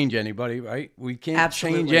can't change anybody, right? We can't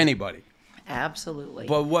change anybody. Absolutely.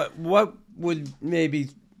 But what would maybe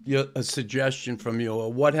a suggestion from you,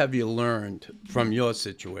 or what have you learned from your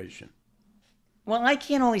situation? Well, I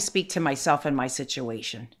can't only speak to myself and my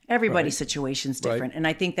situation. Everybody's situation's different. Right. And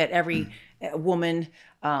I think that every woman,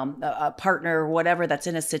 a partner, whatever that's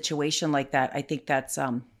in a situation like that, I think that's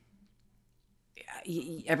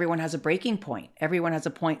everyone has a breaking point. Everyone has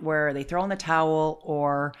a point where they throw in the towel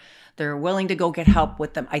or they're willing to go get help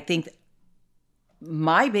with them. I think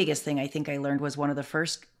my biggest thing I think I learned was one of the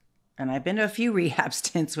first, and I've been to a few rehab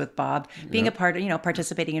stints with Bob, being a part of,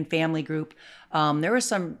 participating in family group. There was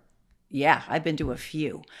some, I've been to a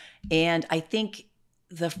few. And I think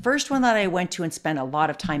the first one that I went to and spent a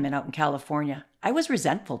lot of time in out in California, I was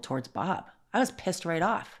resentful towards Bob. I was pissed right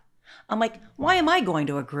off. I'm like, why am I going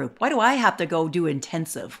to a group? Why do I have to go do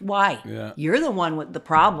intensive? Why? Yeah. You're the one with the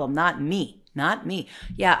problem, not me. Not me.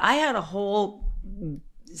 Yeah, I had a whole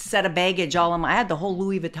set of baggage I had the whole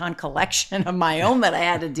Louis Vuitton collection of my own that I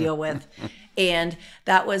had to deal with. And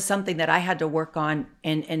that was something that I had to work on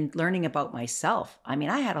and learning about myself. I mean,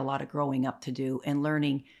 I had a lot of growing up to do and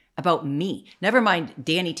learning about me. Never mind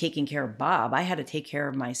Dani taking care of Bob. I had to take care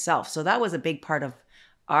of myself. So that was a big part of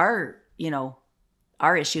our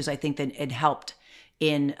issues. I think that it helped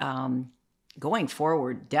in going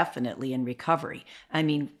forward, definitely in recovery. I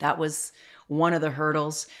mean, that was one of the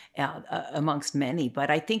hurdles amongst many. But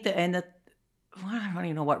I think that, I don't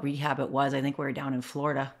even know what rehab it was. I think we were down in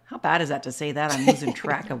Florida. How bad is that to say that? I'm losing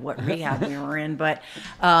track of what rehab we were in. But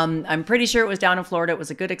I'm pretty sure it was down in Florida. It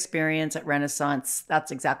was a good experience at Renaissance.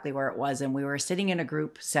 That's exactly where it was. And we were sitting in a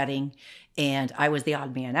group setting, and I was the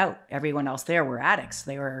odd man out. Everyone else there were addicts.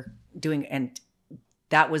 They were doing, and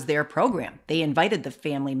that was their program. They invited the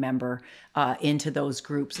family member into those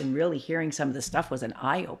groups, and really hearing some of the stuff was an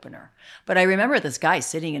eye-opener. But I remember this guy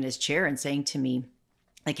sitting in his chair and saying to me,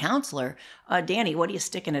 the counselor, Dani, what are you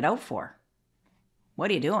sticking it out for?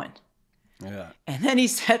 What are you doing? Yeah. And then he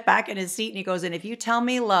sat back in his seat and he goes, and if you tell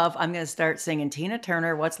me love, I'm going to start singing Tina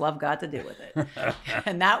Turner, What's Love Got to Do with It?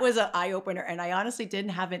 And that was an eye-opener. And I honestly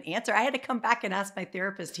didn't have an answer. I had to come back and ask my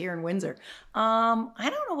therapist here in Windsor. I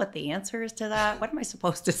don't know what the answer is to that. What am I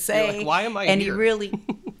supposed to say? You're like, why am I and here? He really,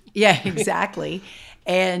 yeah, exactly.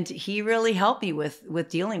 And he really helped me with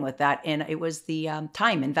dealing with that. And it was the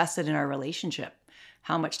time invested in our relationship,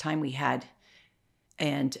 how much time we had,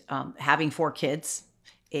 and having 4 kids.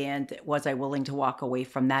 And was I willing to walk away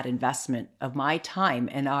from that investment of my time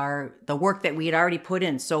and the work that we had already put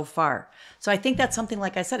in so far? So I think that's something,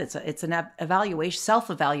 like I said, it's an evaluation,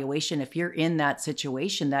 self-evaluation. If you're in that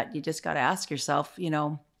situation, that you just got to ask yourself,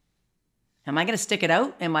 am I going to stick it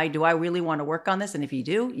out? Do I really want to work on this? And if you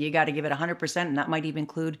do, you got to give it 100%. And that might even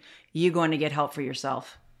include you going to get help for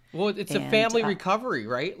yourself. Well, it's a family recovery,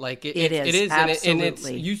 right? Like it is,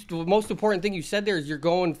 absolutely. and the most important thing you said there is you're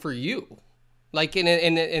going for you. Like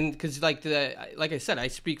and because like I said, I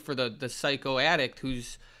speak for the psycho addict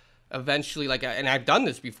who's eventually like, and I've done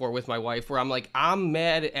this before with my wife, where I'm like, I'm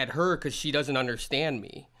mad at her because she doesn't understand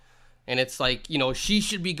me, and it's like, she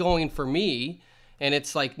should be going for me, and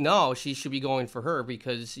it's like, no, she should be going for her,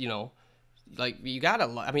 because like you gotta.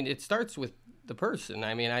 I mean, it starts with the person.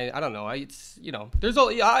 I mean, I don't know. There's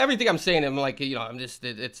everything I'm saying. I'm like, I'm just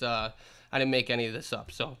I didn't make any of this up,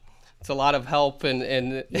 so. It's a lot of help,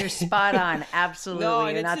 and you're spot on. Absolutely. No,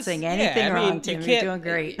 you're not saying anything wrong, Tim. You're doing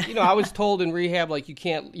great. I was told in rehab, like, you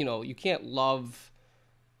can't love,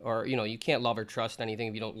 or you can't love or trust anything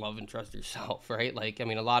if you don't love and trust yourself, right? Like, I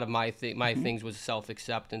mean, a lot of my things was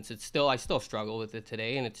self-acceptance. I still struggle with it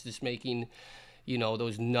today, and it's just making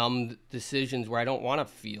those numb decisions where I don't want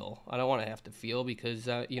to feel. I don't want to have to feel, because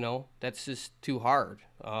that's just too hard.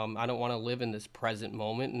 I don't want to live in this present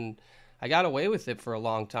moment, and I got away with it for a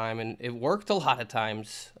long time, and it worked a lot of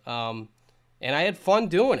times, and I had fun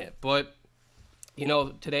doing it. But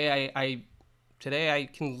today I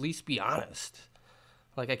can at least be honest.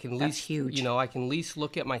 Like, I can at least, huge. I can at least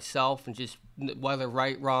look at myself and just, whether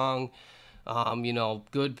right, wrong,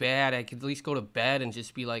 good, bad. I could at least go to bed and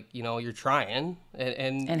just be like, you're trying,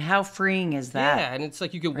 and how freeing is that? Yeah, and it's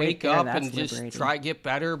like you could wake up and just try to get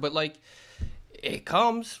better, but like. It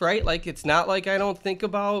comes, right? Like, it's not like I don't think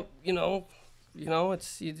about,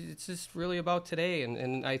 it's just really about today.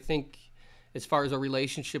 And I think as far as a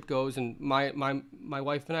relationship goes, and my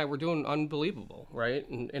wife and I, we're doing unbelievable, right?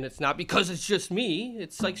 And it's not because it's just me.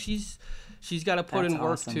 It's like she's got to put in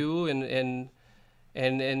work awesome. too. And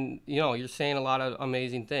you're saying a lot of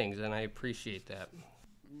amazing things, and I appreciate that.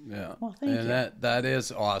 Yeah. Well, thank you. That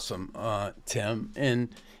is awesome, Tim. And,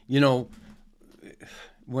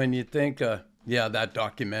 when you think that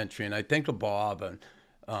documentary, and I think of Bob, and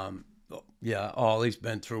yeah, all he's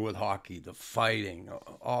been through with hockey, the fighting,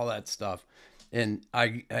 all that stuff. And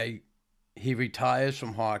he retires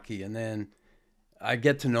from hockey, and then I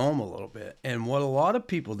get to know him a little bit. And what a lot of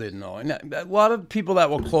people didn't know, and a lot of people that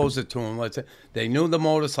were closer to him, let's say, they knew the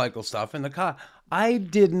motorcycle stuff and the car. I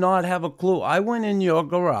did not have a clue. I went in your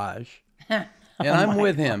garage, and I'm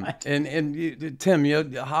with him. And Tim,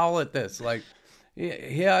 you howl at this. Like,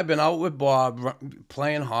 here I've been out with Bob,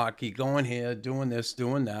 playing hockey, going here, doing this,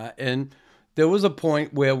 doing that. And there was a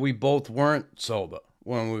point where we both weren't sober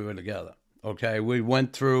when we were together. Okay, we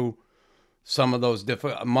went through some of those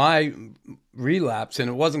my relapse, and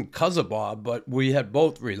it wasn't because of Bob, but we had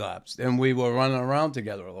both relapsed, and we were running around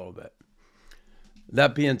together a little bit.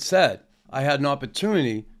 That being said, I had an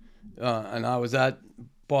opportunity, and I was at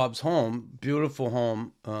Bob's home, beautiful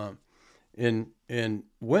home in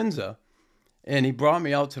Windsor, and he brought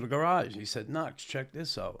me out to the garage. He said, "Knox, check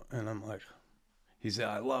this out." And I'm like, he said,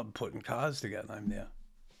 "I love putting cars together." I'm there,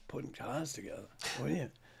 putting cars together. What do you?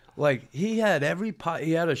 Like, he had every part.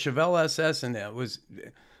 He had a Chevelle SS in there. It was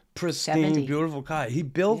pristine, 70. beautiful car. He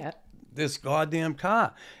built this goddamn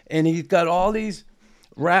car. And he's got all these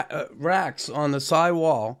racks on the side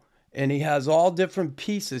wall, and he has all different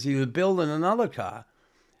pieces. He was building another car.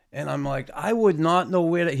 And I'm like, I would not know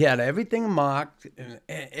where to. He had everything marked.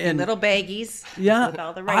 And little baggies. Yeah. With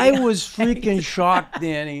all the I was freaking shocked,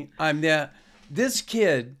 Danny. I'm there. This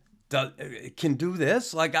kid can do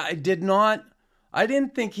this? Like, I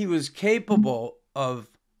didn't think he was capable of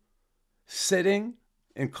sitting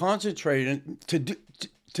and concentrating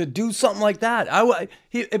to do something like that.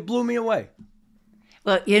 It blew me away.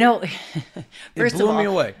 Well, first It blew of all, me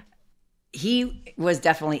away. he was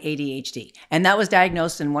definitely ADHD, and that was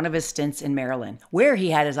diagnosed in one of his stints in Maryland, where he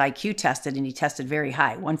had his IQ tested, and he tested very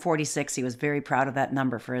high, 146. He was very proud of that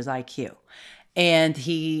number for his IQ, and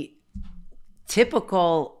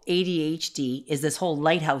typical ADHD is this whole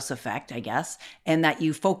lighthouse effect, I guess, and that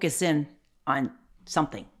you focus in on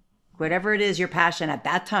something. Whatever it is your passion at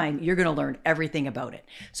that time, you're going to learn everything about it.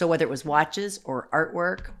 So whether it was watches or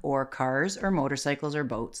artwork or cars or motorcycles or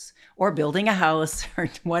boats or building a house or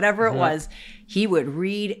whatever it was, he would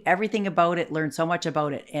read everything about it, learn so much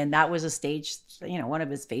about it. And that was a stage, one of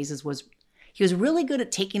his phases was he was really good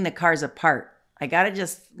at taking the cars apart. I got to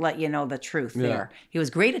just let you know the truth there. He was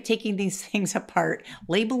great at taking these things apart,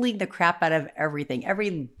 labeling the crap out of everything. Every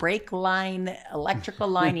brake line, electrical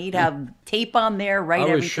line, he'd have tape on there, write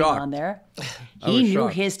everything shocked. on there. He knew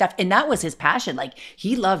his stuff. And that was his passion. Like,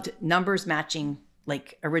 he loved numbers matching,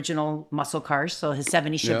 like, original muscle cars. So his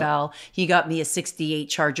 70 Chevelle, he got me a 68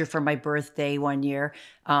 Charger for my birthday one year.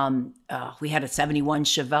 We had a 71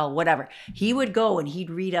 Chevelle, whatever. He would go and he'd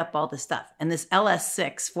read up all the stuff. And this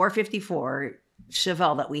LS6 454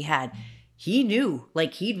 Chevelle that we had, he knew,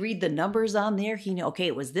 like, he'd read the numbers on there. He knew, okay,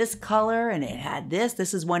 it was this color and it had this.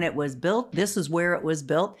 This is when it was built. This is where it was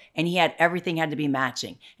built. And he had everything had to be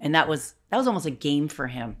matching. And that was almost a game for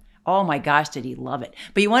him. Oh my gosh, did he love it.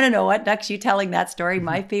 But you want to know what, Dux, you telling that story,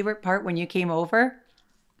 my favorite part when you came over,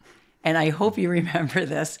 and I hope you remember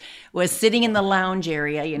this, was sitting in the lounge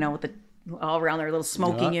area, with the all around their little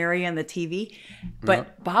smoking area and the TV.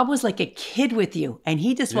 But Bob was like a kid with you, and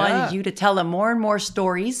he just wanted you to tell him more and more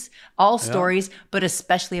stories, all stories, but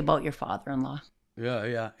especially about your father-in-law.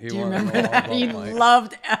 Yeah. Do you remember that? He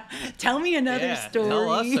loved. Tell me another story.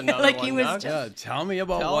 Tell us another like one, he was. Tell me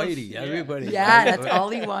about Whitey. Everybody. Yeah, that's all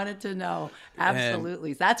he wanted to know.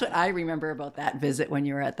 Absolutely. That's what I remember about that visit when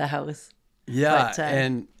you were at the house. Yeah, but,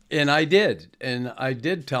 and I did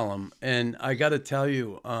tell him, and I got to tell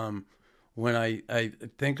you, when I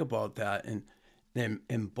think about that,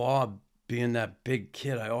 and Bob being that big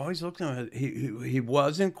kid, I always looked at him. He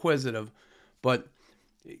was inquisitive, but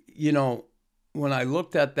when I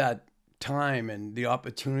looked at that time and the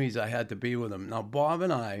opportunities I had to be with him. Now, Bob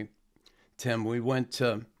and I, Tim, we went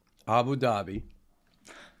to Abu Dhabi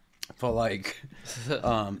for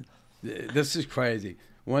this is crazy.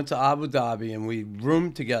 We went to Abu Dhabi and we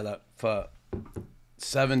roomed together for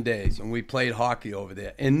 7 days, and we played hockey over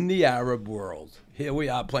there in the Arab world. Here we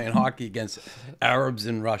are playing hockey against Arabs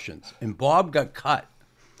and Russians. And Bob got cut.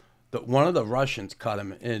 One of the Russians cut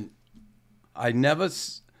him, and I never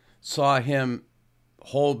saw him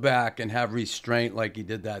hold back and have restraint like he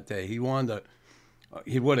did that day. He would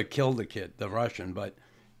have killed the kid, the Russian, but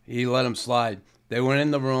he let him slide. They went in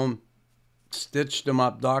the room, stitched him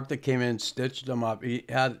up. Doctor came in, stitched him up. He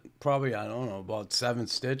had probably, about 7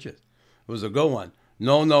 stitches. It was a good one.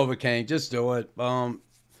 No Novocaine, just do it. Boom.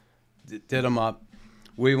 Did him up.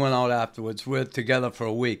 We went out afterwards. We were together for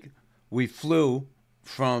a week. We flew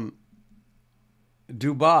from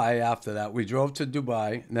Dubai after that. We drove to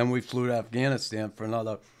Dubai, and then we flew to Afghanistan for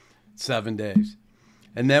another 7 days.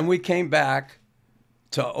 And then we came back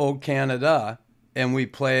to Old Canada, and we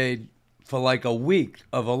played for like a week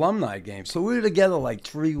of alumni games. So we were together like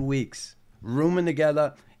 3 weeks, rooming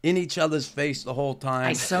together, in each other's face the whole time.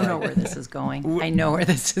 I so know where this is going. I know where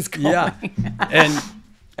this is going. Yeah. And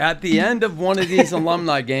at the end of one of these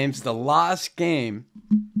alumni games, the last game,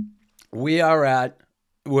 we're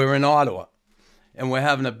in Ottawa, and we're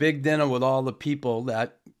having a big dinner with all the people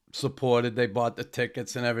that supported. They bought the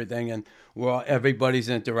tickets and everything, and everybody's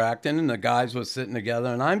interacting, and the guys were sitting together,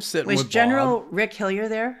 and I'm sitting with Was General Rick Hillier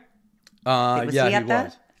there? Was yeah, he at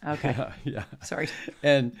that? was. Okay. Yeah. Sorry.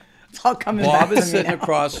 And It's all coming back Bob to is me sitting now.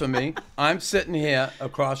 across from me. I'm sitting here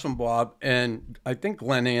across from Bob, and I think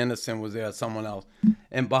Glenn Anderson was there, someone else.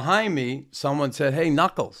 And behind me, someone said, "Hey,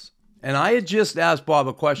 Knuckles." And I had just asked Bob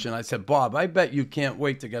a question. I said, "Bob, I bet you can't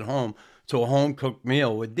wait to get home to a home-cooked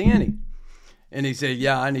meal with Danny." And he said,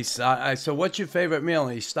 "Yeah." And I said, "What's your favorite meal?"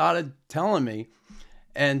 And he started telling me.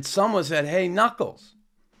 And someone said, "Hey, Knuckles."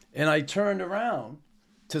 And I turned around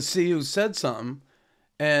to see who said something.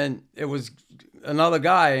 And it was another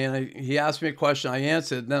guy. And he asked me a question. I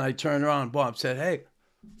answered. Then I turned around and Bob said, "Hey,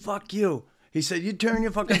 fuck you." He said, "You turn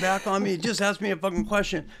your fucking back on me? You just asked me a fucking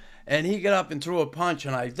question." And he got up and threw a punch,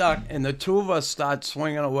 and I ducked. And the two of us started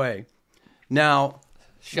swinging away. Now,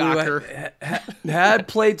 Shocker. we had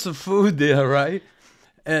plates of food there, right?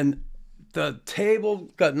 And the table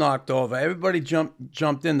got knocked over. Everybody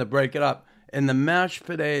jumped in to break it up. And the mashed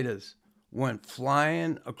potatoes went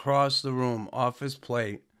flying across the room off his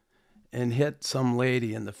plate and hit some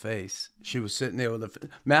lady in the face. She was sitting there with the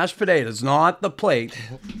mashed potatoes, not the plate.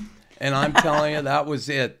 And I'm telling you, that was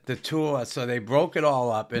it. The two of us. So they broke it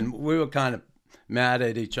all up. And we were kind of mad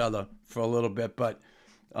at each other for a little bit. But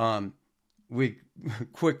we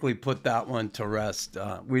quickly put that one to rest.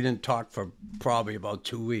 We didn't talk for probably about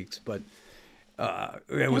 2 weeks. But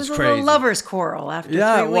it was a crazy. little lover's quarrel after 3 weeks.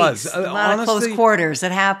 Yeah, it was. A lot of close quarters.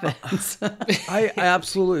 It happens. I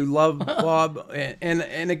absolutely love Bob.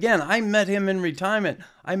 And again, I met him in retirement.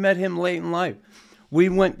 I met him late in life. We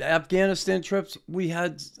went Afghanistan trips. We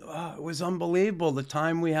had, it was unbelievable the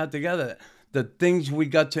time we had together. The things we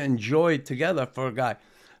got to enjoy together for a guy.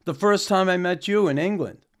 The first time I met you in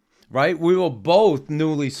England, right? We were both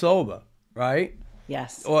newly sober, right?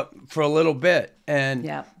 Yes. Or for a little bit. And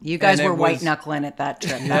Yeah. You guys and were it white was- knuckling at that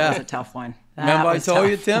trip. That Yeah. was a tough one. Remember I was told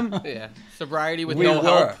you, tough. Tim? Yeah, sobriety with We no were.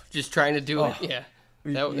 help, just trying to do it. Yeah,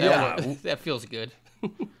 Yeah. that feels good.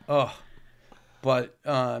 But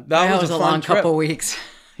that That was a fun long trip. couple weeks.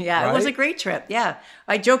 Yeah, it was a Right? great trip. Yeah.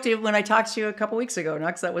 I joked when I talked to you a couple weeks ago,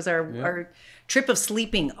 Nux, that was our trip of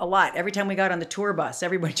sleeping a lot. Every time we got on the tour bus,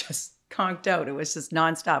 everybody just conked out. It was just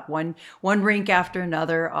nonstop. One rink after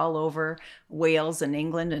another all over Wales and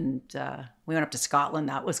England. And we went up to Scotland.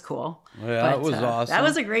 That was cool. Yeah, that was awesome. That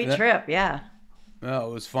was a great trip. Yeah. Yeah, it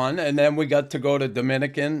was fun. And then we got to go to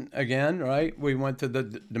Dominican again, right? We went to the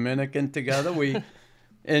Dominican together. We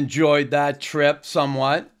enjoyed that trip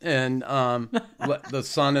somewhat. And the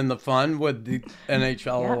sun and the fun with the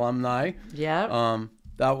NHL Yeah. alumni. Yeah.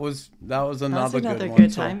 That was That another was another good good one.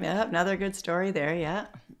 So, time. Yeah. Another good story there. Yeah.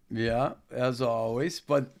 yeah, as always.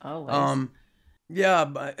 But Always. yeah,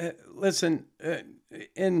 but listen,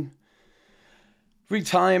 in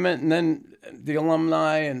retirement and then the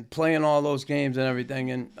alumni and playing all those games and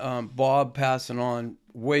everything, and Bob passing on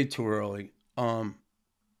way too early.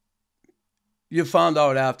 You found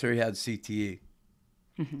out after he had CTE.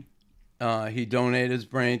 He donated his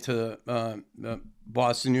brain to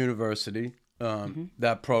Boston University,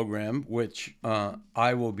 that program, which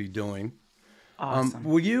I will be doing. Awesome.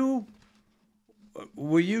 Were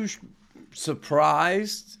you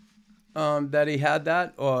surprised that he had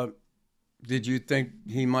that, or did you think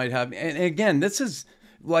he might have? And again, this is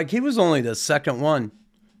like he was only the second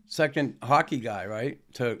hockey guy, right,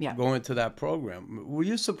 to go into that program. Were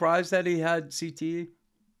you surprised that he had CTE?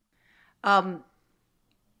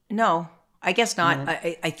 No, I guess not.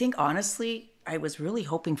 I think honestly, I was really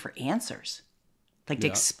hoping for answers, like to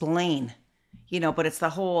explain, but it's the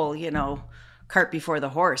whole, cart before the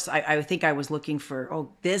horse. I think I was looking for,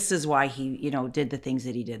 this is why he, did the things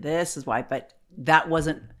that he did. This is why, but that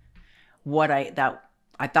wasn't what I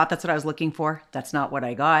thought that's what I was looking for. That's not what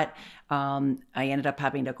I got. I ended up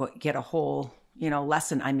having to get a whole,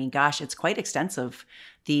 lesson. I mean, gosh, it's quite extensive.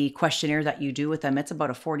 The questionnaire that you do with them, it's about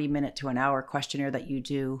a 40-minute to an hour questionnaire that you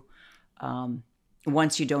do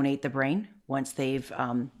once you donate the brain, once they've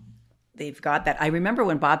got that. I remember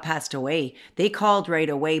when Bob passed away, they called right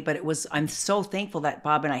away, but I'm so thankful that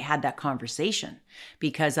Bob and I had that conversation,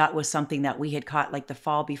 because that was something that we had caught like the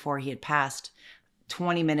fall before he had passed,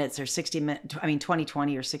 20 minutes or 60 minutes,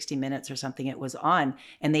 20 or 60 minutes or something it was on.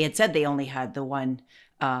 And they had said they only had the one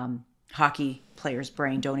hockey player's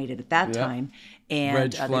brain donated at that time. And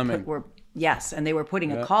Reg Fleming. and they were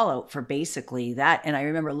putting a call out for basically that. And I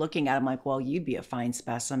remember looking at him like, well, you'd be a fine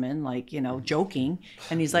specimen, like, joking.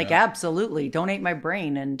 And he's like, absolutely, donate my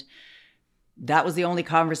brain. And that was the only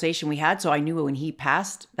conversation we had. So I knew when he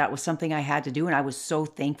passed, that was something I had to do. And I was so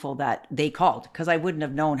thankful that they called, because I wouldn't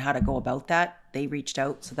have known how to go about that. They reached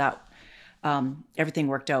out, so that everything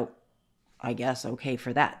worked out, I guess, okay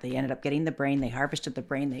for that. They ended up getting the brain. They harvested the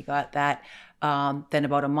brain. They got that. Then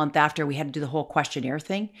about a month after, we had to do the whole questionnaire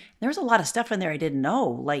thing. There was a lot of stuff in there I didn't know,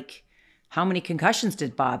 like how many concussions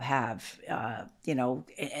did Bob have?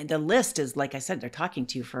 And the list is, like I said, they're talking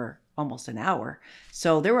to you for almost an hour.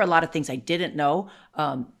 So there were a lot of things I didn't know.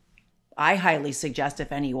 I highly suggest,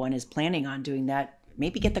 if anyone is planning on doing that,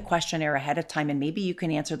 maybe get the questionnaire ahead of time, and maybe you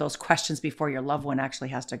can answer those questions before your loved one actually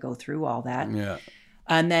has to go through all that. Yeah.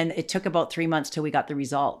 And then it took about 3 months till we got the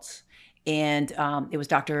results. And it was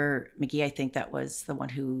Dr. McGee, I think, that was the one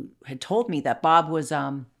who had told me that Bob was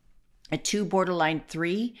a 2 borderline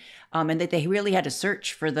 3, and that they really had to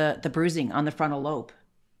search for the bruising on the frontal lobe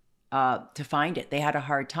to find it. They had a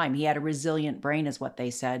hard time. He had a resilient brain, is what they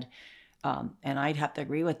said. And I'd have to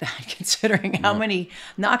agree with that, considering how many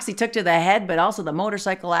knocks he took to the head, but also the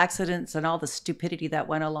motorcycle accidents and all the stupidity that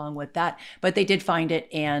went along with that. But they did find it.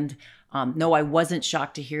 And no, I wasn't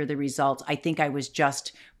shocked to hear the results. I think I was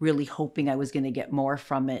just really hoping I was going to get more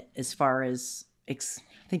from it, as far as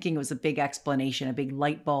thinking it was a big explanation, a big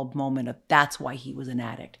light bulb moment of that's why he was an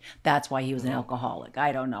addict. That's why he was an alcoholic.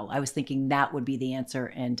 I don't know. I was thinking that would be the answer.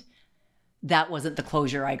 And that wasn't the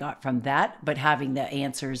closure I got from that, but having the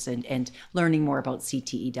answers and learning more about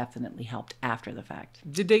CTE definitely helped after the fact.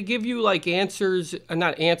 Did they give you like answers,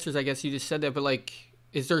 not answers, I guess you just said that, but like,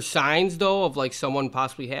 is there signs though of like someone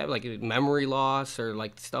possibly have like memory loss or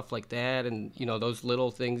like stuff like that? And those little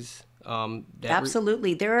things.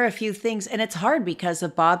 Absolutely. There are a few things, and it's hard because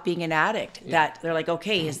of Bob being an addict, that they're like,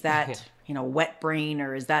 okay, is that, wet brain,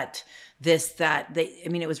 or is that this, that?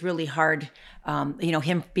 It was really hard.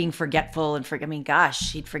 Him being forgetful and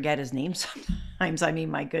gosh, he'd forget his name sometimes.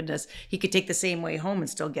 My goodness, he could take the same way home and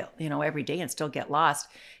still get, every day and still get lost.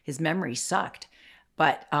 His memory sucked.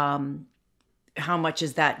 But how much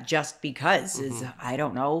is that just because is, I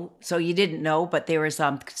don't know. So you didn't know, but there was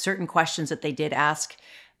certain questions that they did ask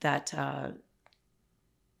that,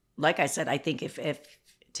 like I said, I think if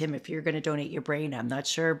Tim, if you're going to donate your brain, I'm not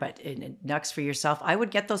sure, but in Nux for yourself, I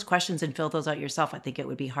would get those questions and fill those out yourself. I think it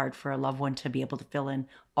would be hard for a loved one to be able to fill in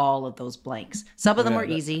all of those blanks. Some of them were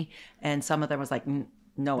easy, and some of them was like,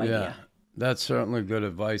 no idea. That's certainly good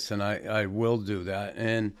advice, and I will do that.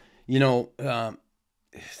 And,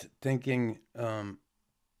 thinking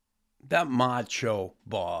that macho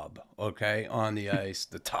Bob, okay, on the ice,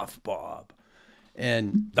 the tough Bob,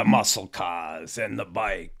 and the muscle cars and the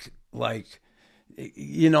bike, like,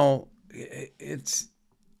 it's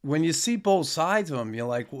when you see both sides of them, you're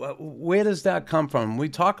like, where does that come from? We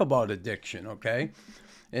talk about addiction, okay?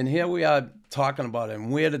 And here we are talking about it,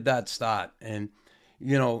 and where did that start? And,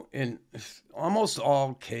 in almost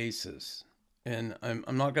all cases, and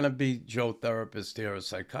I'm not going to be Joe therapist here or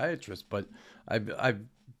psychiatrist, but I've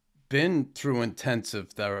been through intensive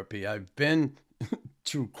therapy. I've been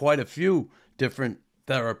through quite a few different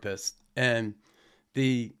therapists, and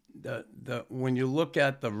the when you look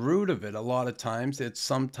at the root of it, a lot of times it's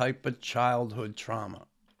some type of childhood trauma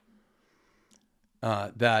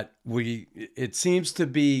that it seems to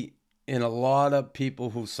be in a lot of people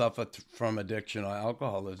who suffer from addiction or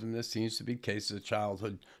alcoholism. There seems to be cases of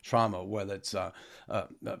childhood trauma, whether it's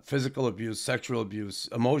physical abuse, sexual abuse,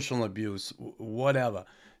 emotional abuse, whatever.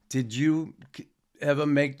 Did you ever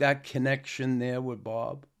make that connection there with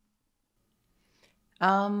Bob?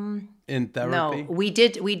 In therapy? No, we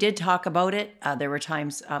did talk about it. There were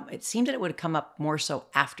times, it seemed that it would come up more so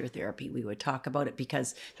after therapy. We would talk about it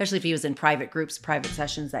because, especially if he was in private groups, private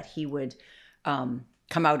sessions, that he would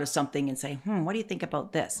come out of something and say, what do you think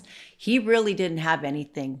about this? He really didn't have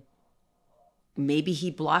anything. Maybe he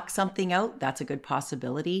blocked something out. That's a good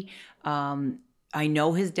possibility. I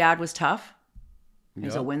know his dad was tough. He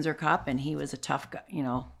was a Windsor cop, and he was a tough guy,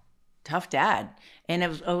 tough dad. And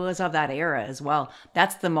it was of that era as well.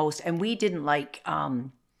 That's the most, and we didn't like,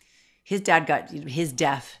 his dad got his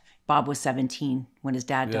death. Bob was 17 when his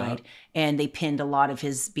dad died, and they pinned a lot of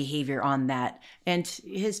his behavior on that. And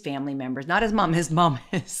his family members, not his mom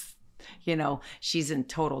is, she's in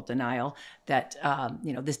total denial that,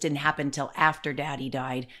 this didn't happen until after Daddy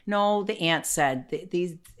died. No, the aunt said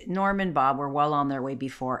these Norm and Bob were well on their way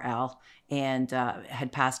before Al and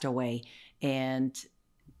had passed away. And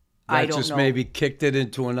That I don't just know. maybe kicked it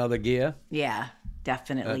into another gear. Yeah,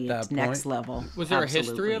 definitely. At It's that next point? level. Was there a history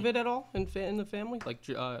Absolutely. of it at all in the family? Like,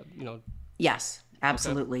 Yes,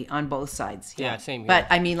 absolutely. On both sides. Yeah, same here. But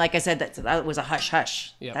I mean, like I said, that was a hush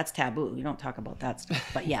hush. Yep. That's taboo. You don't talk about that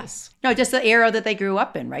stuff. But yes. No, just the era that they grew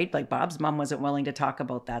up in, right? Like Bob's mom wasn't willing to talk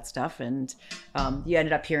about that stuff. And you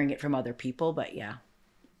ended up hearing it from other people. But yeah.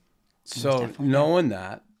 So knowing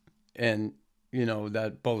that, and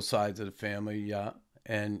that both sides of the family, yeah,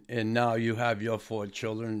 and now you have your 4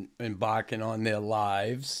 children embarking on their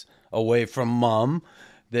lives away from mom.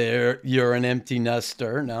 You're an empty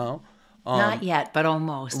nester now. Not yet, but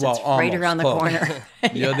almost. Well, it's right around the close. corner.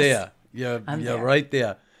 You're Yes. there. You're there. right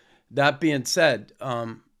there. That being said,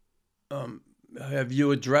 have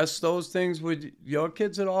you addressed those things with your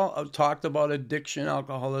kids at all? I've talked about addiction,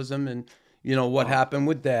 alcoholism, and what happened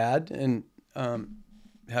with Dad, and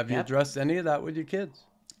have you addressed any of that with your kids?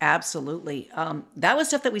 Absolutely. That was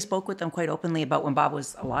stuff that we spoke with them quite openly about when Bob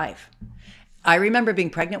was alive. I remember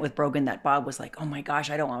being pregnant with Brogan that Bob was like, oh my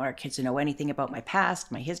gosh, I don't want our kids to know anything about my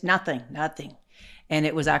past, nothing. And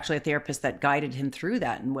it was actually a therapist that guided him through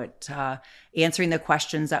that and answering the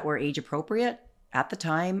questions that were age appropriate at the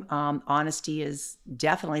time. Honesty is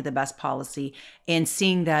definitely the best policy. And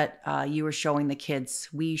seeing that you were showing the kids,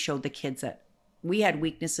 we showed the kids that we had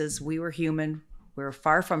weaknesses, we were human, we were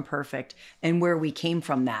far from perfect, and where we came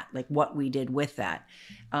from that, like what we did with that.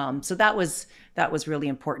 So that was really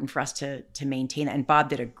important for us to maintain that. And Bob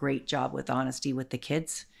did a great job with honesty with the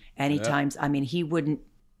kids. Anytime, I mean, he wouldn't,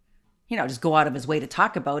 just go out of his way to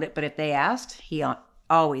talk about it. But if they asked, he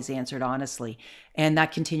always answered honestly. And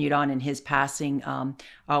that continued on in his passing,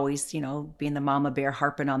 always, being the mama bear,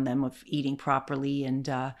 harping on them of eating properly and,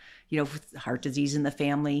 with heart disease in the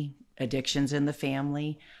family, addictions in the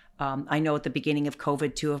family. I know at the beginning of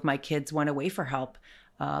COVID, 2 of my kids went away for help,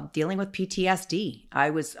 dealing with PTSD.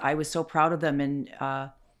 I was so proud of them and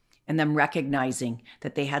them recognizing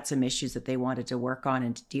that they had some issues that they wanted to work on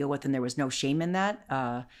and to deal with. And there was no shame in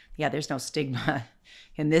that. There's no stigma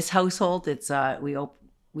in this household. It's,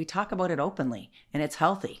 we talk about it openly and it's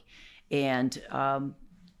healthy. And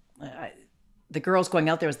the girls going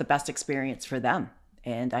out there was the best experience for them.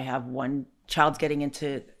 And I have one child's getting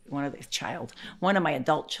into one of my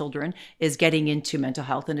adult children is getting into mental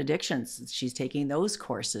health and addictions. She's taking those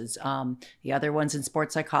courses. The other one's in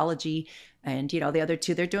sports psychology, and the other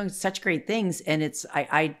 2, they're doing such great things. And it's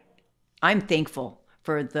I'm thankful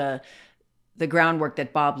for the groundwork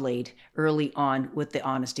that Bob laid early on with the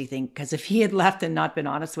honesty thing, because if he had left and not been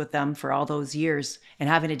honest with them for all those years and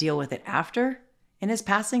having to deal with it after in his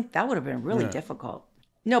passing, that would have been really difficult.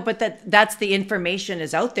 No, but that's the information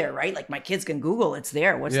is out there, right? Like my kids can Google, it's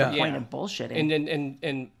there. What's the point of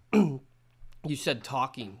bullshitting? And you said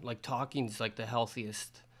talking. Like talking's like the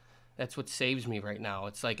healthiest. That's what saves me right now.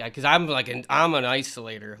 It's like because I'm an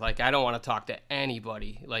isolator. Like I don't want to talk to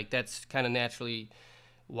anybody. Like that's kind of naturally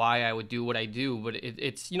why I would do what I do. But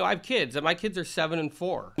it's I have kids, and my kids are 7 and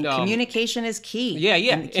 4. Communication is key. Yeah.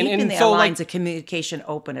 And keeping the lines of communication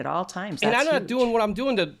open at all times. And that's I'm not huge. doing what I'm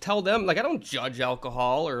doing to tell them. Like I don't judge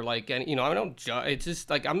alcohol or I don't judge. It's just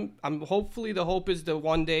like I'm. Hopefully the hope is that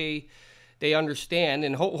one day they understand,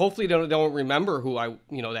 and hopefully they don't remember who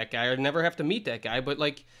that guy, or never have to meet that guy. But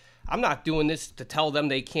like I'm not doing this to tell them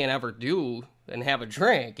they can't ever do and have a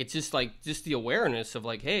drink. It's just the awareness of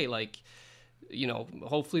like, hey, like.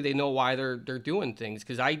 Hopefully they know why they're doing things.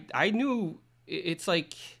 Because I knew it's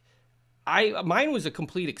like mine was a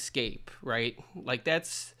complete escape, right? Like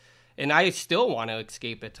that's, and I still want to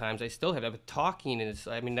escape at times. I still have, but talking is,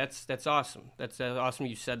 that's awesome. That's awesome.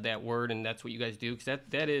 You said that word, and that's what you guys do. Because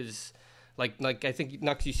that is like I think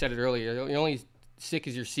Nux, you said it earlier. You're only sick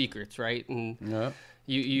as your secrets, right? And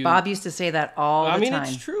you Bob used to say that all the time.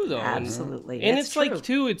 It's true though. Absolutely. And it's true. like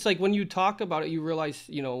too, it's like when you talk about it, you realize,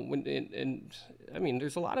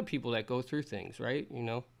 there's a lot of people that go through things, right?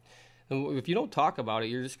 And if you don't talk about it,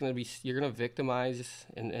 you're going to victimize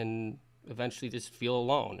and eventually just feel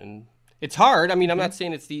alone. And it's hard. I'm not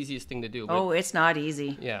saying it's the easiest thing to do. But, it's not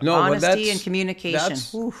easy. Yeah. No, honesty and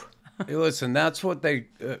communication. Listen, that's what they,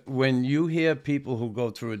 when you hear people who go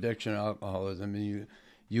through addiction or alcoholism, and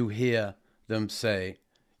you hear them say,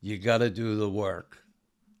 you got to do the work.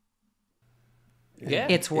 Yeah.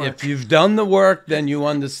 It's work. If you've done the work, then you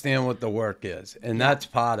understand what the work is. And that's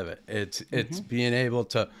part of it. It's being able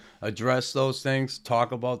to address those things,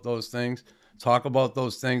 talk about those things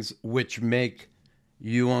which make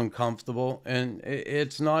you uncomfortable. And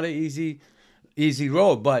it's not an easy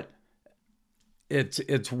road, but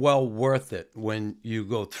it's well worth it when you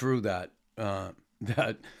go through that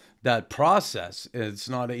process. It's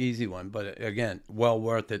not an easy one, but again, well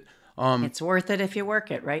worth it. It's worth it if you work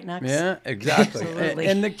it, right, Nux? Yeah, exactly. Absolutely.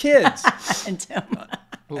 And the kids. And Tim.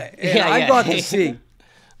 And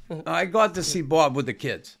I got to see Bob with the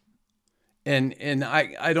kids. And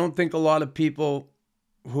I don't think a lot of people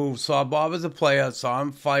who saw Bob as a player, saw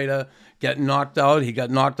him fighter, get knocked out. He got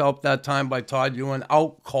knocked out that time by Todd Ewan,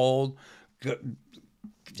 out cold,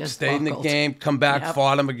 Just stayed in the buckled. game, come back, Yep.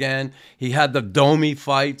 fought him again. He had the Domi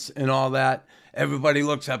fights and all that. Everybody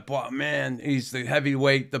looks at Bob, man, he's the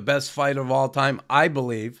heavyweight, the best fighter of all time, I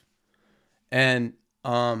believe. And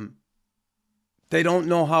they don't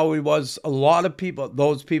know how he was. A lot of people,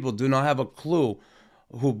 those people do not have a clue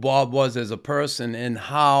who Bob was as a person and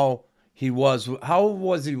how he was. How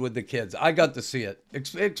was he with the kids? I got to see it.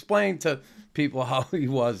 Explain to people how he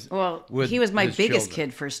was. Well, with he was my his biggest children.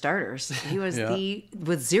 kid for starters. He was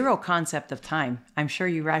with zero concept of time. I'm sure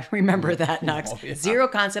you remember that, Nux. Oh, yeah. Zero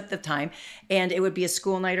concept of time. And it would be a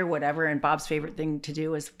school night or whatever. And Bob's favorite thing to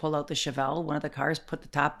do was pull out the Chevelle, one of the cars, put the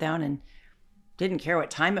top down, and didn't care what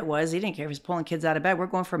time it was. He didn't care if he was pulling kids out of bed. We're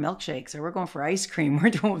going for milkshakes or we're going for ice cream. We're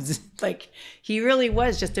doing like, he really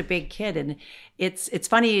was just a big kid. And it's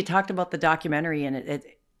funny you talked about the documentary, and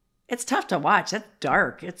it's tough to watch. It's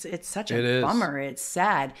dark. It's such a bummer. It's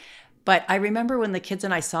sad. But I remember when the kids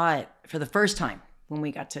and I saw it for the first time, when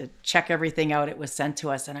we got to check everything out, it was sent to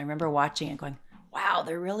us. And I remember watching it going, wow,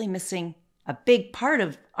 they're really missing a big part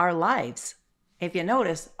of our lives. If you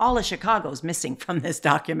notice, all of Chicago's missing from this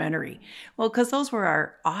documentary. Well, because those were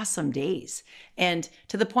our awesome days. And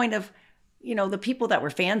to the point of, the people that were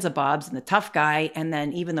fans of Bob's and the tough guy, and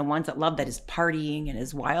then even the ones that loved that his partying and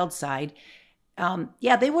his wild side,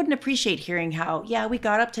 they wouldn't appreciate hearing how, we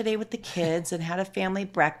got up today with the kids and had a family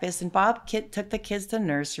breakfast, and Bob took the kids to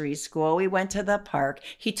nursery school. We went to the park.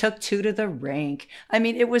 He took 2 to the rink. I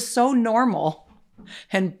mean, it was so normal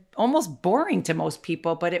and almost boring to most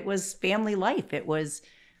people, but it was family life. It was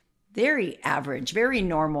very average, very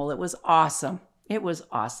normal. It was awesome. It was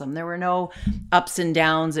awesome. There were no ups and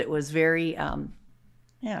downs. It was very, just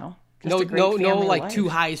a great family like life. too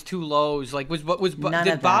highs, too lows. Like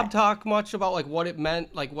did Bob talk much about like what it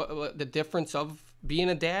meant, like what the difference of being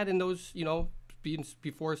a dad in those, being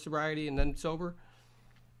before sobriety and then sober?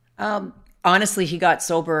 Honestly, he got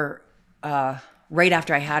sober right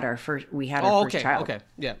after we had our first child. Okay,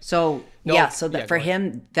 yeah. So for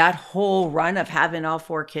him, that whole run of having all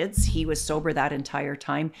 4 kids, he was sober that entire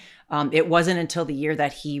time. It wasn't until the year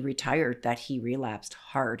that he retired that he relapsed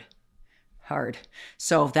hard.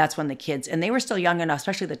 So that's when the kids, and they were still young enough,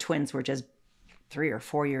 especially the twins were just 3 or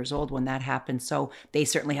 4 years old when that happened. So they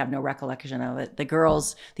certainly have no recollection of it. The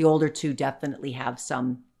girls, the older 2, definitely have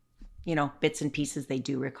some, bits and pieces they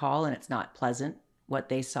do recall, and it's not pleasant what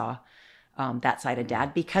they saw. That side of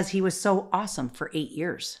Dad, because he was so awesome for 8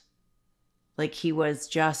 years. Like, he was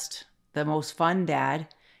just the most fun dad.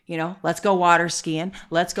 Let's go water skiing.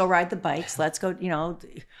 Let's go ride the bikes. Let's go,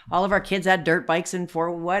 all of our kids had dirt bikes and for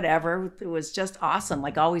whatever. It was just awesome.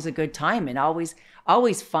 Like, always a good time and always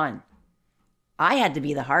fun. I had to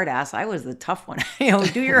be the hard ass. I was the tough one.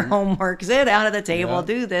 Do your homework, sit down at the table,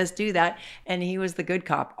 do this, do that. And he was the good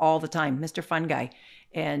cop all the time, Mr. Fun Guy.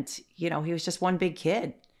 And, he was just one big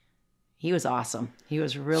kid. He was awesome. He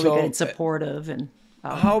was really good and supportive. And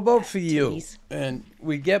how about for you? And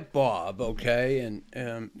we get Bob, okay?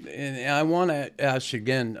 And I want to ask you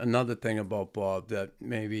again another thing about Bob that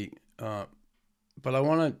maybe, but I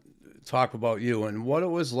want to talk about you and what it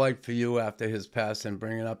was like for you after his passing,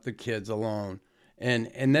 bringing up the kids alone,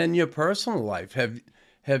 and then your personal life.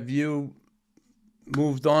 Have you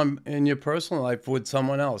moved on in your personal life with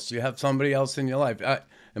someone else? Do you have somebody else in your life?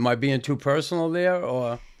 Am I being too personal there,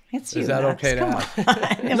 or? It's Is you, that Max. okay to Come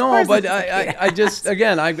ask? on. No, but I just,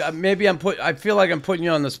 again, I feel like I'm putting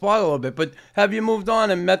you on the spot a little bit, but have you moved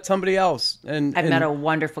on and met somebody else? I've met a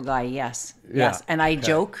wonderful guy, yes. Yes. And I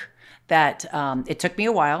joke that it took me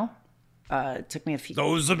a while. It took me a few.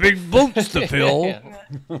 Those are big boots to fill.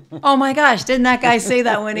 Oh my gosh, didn't that guy say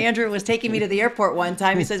that when Andrew was taking me to the airport one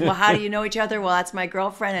time? He says, well, how do you know each other? Well, that's my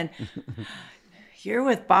girlfriend. And you're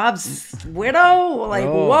with Bob's widow? Like,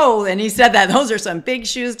 whoa. And he said that. Those are some big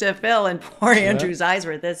shoes to fill. And poor Andrew's eyes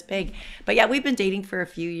were this big. But yeah, we've been dating for a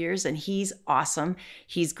few years, and he's awesome.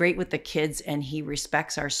 He's great with the kids, and he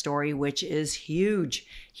respects our story, which is huge.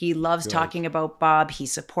 He loves talking about Bob. He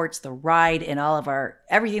supports the ride and all of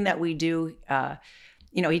everything that we do.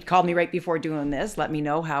 He'd called me right before doing this, let me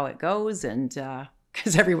know how it goes. And,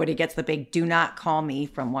 because everybody gets the big, do not call me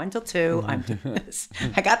from 1 till 2. I'm doing this.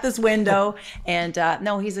 I got this window. And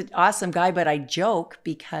no, he's an awesome guy. But I joke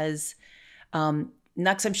because, Nux,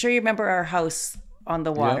 I'm sure you remember our house on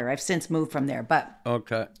the water. I've since moved from there. But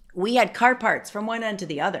okay, we had car parts from one end to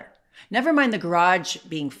the other. Never mind the garage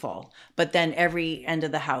being full, but then every end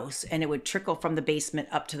of the house, and it would trickle from the basement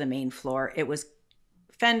up to the main floor. It was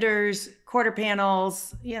fenders, quarter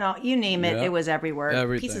panels, you name it. Yeah. It was everywhere.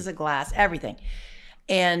 Everything. Pieces of glass, everything.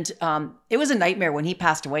 And it was a nightmare when he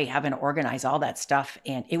passed away, having to organize all that stuff.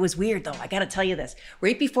 And it was weird, though. I got to tell you this.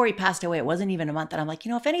 Right before he passed away, it wasn't even a month. And I'm like,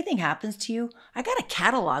 if anything happens to you, I got a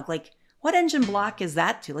catalog. Like, what engine block is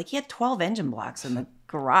that to? Like, he had 12 engine blocks in the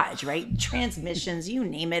garage, right? Transmissions, you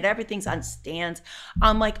name it. Everything's on stands.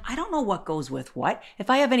 I'm like, I don't know what goes with what. If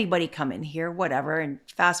I have anybody come in here, whatever. And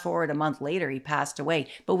fast forward a month later, he passed away.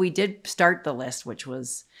 But we did start the list, which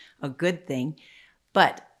was a good thing.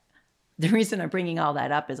 But the reason I'm bringing all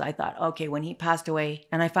that up is I thought, okay, when he passed away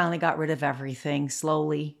and I finally got rid of everything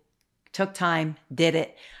slowly, took time, did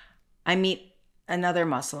it. I meet another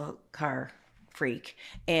muscle car freak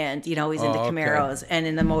and, he's into Camaros and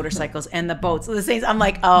in the motorcycles and the boats. The things I'm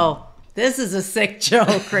like, oh, this is a sick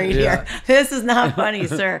joke right here. This is not funny,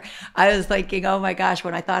 sir. I was thinking, oh my gosh,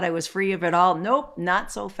 when I thought I was free of it all, nope,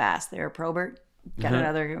 not so fast there, Probert. Got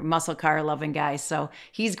another muscle car loving guy. So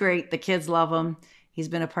he's great. The kids love him. He's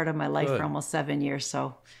been a part of my life for almost 7 years,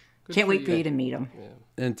 so can't wait for you to meet him. Yeah.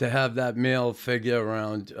 And to have that male figure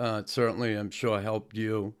around, certainly, I'm sure, helped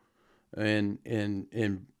you in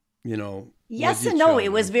Yes and no.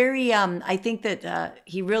 It was very, I think that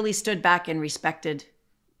he really stood back and respected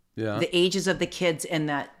the ages of the kids and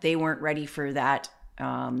that they weren't ready for that. We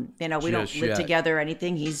don't live together or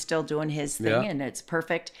anything. He's still doing his thing and it's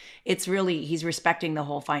perfect. It's really, he's respecting the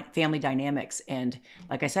whole family dynamics. And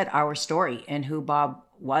like I said, our story and who Bob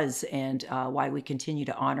was and why we continue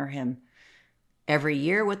to honor him every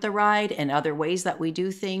year with the ride and other ways that we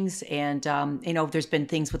do things. And, there's been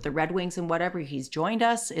things with the Red Wings and whatever. He's joined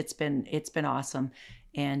us. It's been awesome.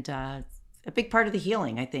 And a big part of the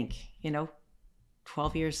healing, I think,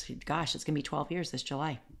 12 years, gosh, it's going to be 12 years this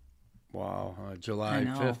July. Wow, July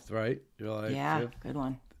 5th, right? July 5th. Good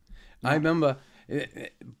one. I remember,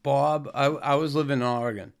 Bob, I was living in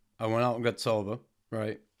Oregon. I went out and got sober,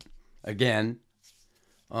 right? Again.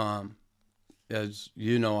 As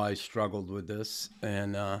you know, I struggled with this.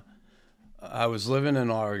 And I was living in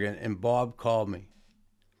Oregon, and Bob called me.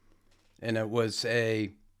 And it was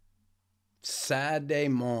a Saturday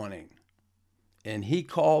morning. And he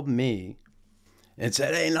called me and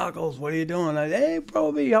said, "Hey, Knuckles, what are you doing?" I said, "Hey,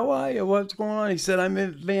 Proby, how are you? What's going on?" He said, "I'm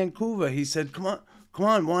in Vancouver." He said, come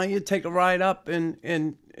on, why don't you take a ride up and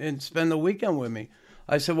spend the weekend with me?"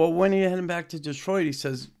 I said, "Well, when are you heading back to Detroit?" He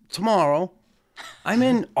says, "Tomorrow." I'm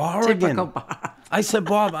in Oregon. Typical Bob. I said,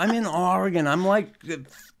 "Bob, I'm in Oregon. I'm like a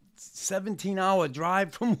 17-hour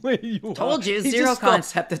drive from where you are." Told you, zero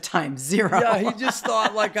concept of time, zero. Yeah, he just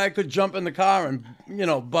thought like I could jump in the car and,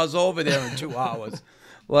 buzz over there in 2 hours.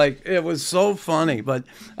 Like, it was so funny. But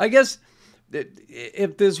I guess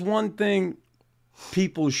if there's one thing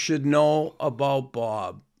people should know about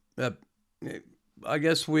Bob, I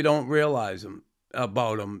guess we don't realize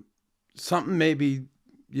about him. Something maybe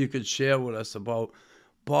you could share with us about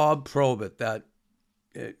Bob Probert that,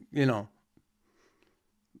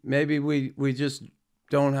 maybe we just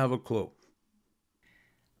don't have a clue.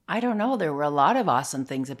 I don't know. There were a lot of awesome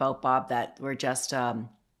things about Bob that were just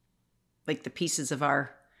like the pieces of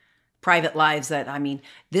our private lives that,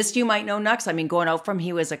 this you might know, Nux. Going out from,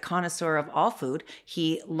 he was a connoisseur of all food.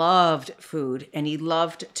 He loved food and he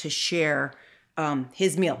loved to share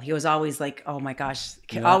his meal. He was always like, oh my gosh,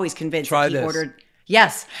 always convinced he ordered.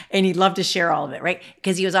 Yes. And he'd love to share all of it, right?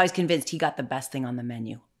 Because he was always convinced he got the best thing on the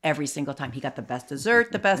menu. Every single time he got the best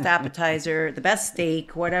dessert, the best appetizer, the best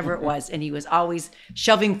steak, whatever it was. And he was always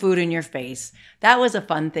shoving food in your face. That was a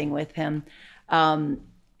fun thing with him. I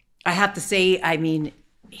have to say,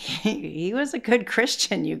 he was a good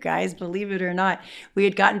Christian, you guys, believe it or not. We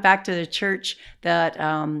had gotten back to the church that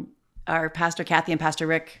our Pastor Kathy and Pastor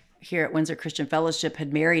Rick here at Windsor Christian Fellowship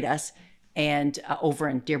had married us and over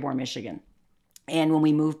in Dearborn, Michigan. And when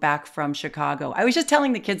we moved back from Chicago, I was just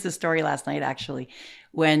telling the kids this story last night, actually,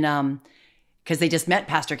 when, because they just met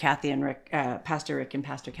Pastor Kathy and Rick, Pastor Rick and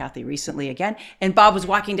Pastor Kathy recently again. And Bob was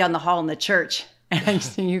walking down the hall in the church. And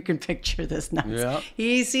you can picture this now. Yeah.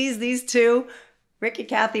 He sees these two, Rick and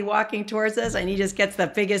Kathy, walking towards us, and he just gets the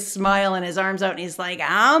biggest smile and his arms out, and he's like,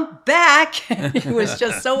 "I'm back." And he was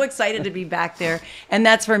just so excited to be back there. And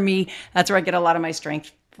that's for me, that's where I get a lot of my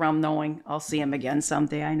strength from, knowing I'll see him again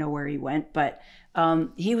someday. I know where he went, but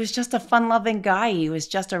he was just a fun-loving guy. He was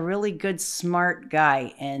just a really good, smart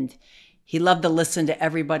guy, and he loved to listen to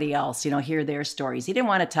everybody else, hear their stories. He didn't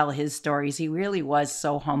want to tell his stories. He really was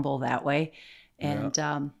so humble that way. And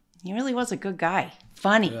He really was a good guy.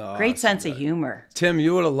 Funny, great sense of humor. Tim,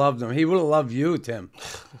 you would have loved him. He would have loved you, Tim.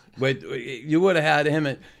 But you would have had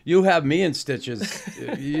him. You have me in stitches.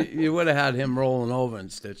 you would have had him rolling over in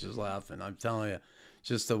stitches, laughing. I'm telling you,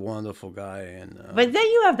 just a wonderful guy. And but then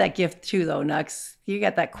you have that gift too, though, Nux. You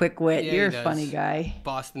got that quick wit. Yeah, You're a he does. funny guy.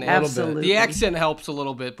 Boston Absolutely. The accent helps a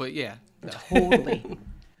little bit, but yeah. No. Totally.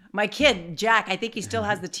 My kid, Jack, I think he still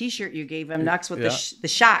has the T-shirt you gave him, Nux, with the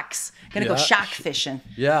shocks. Gonna go shock fishing.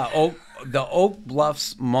 Yeah, the Oak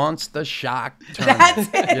Bluffs Monster Shark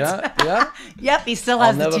Tournament. That's it. Yeah. Yep, he still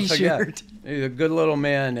has I'll the never T-shirt. forget. He's a good little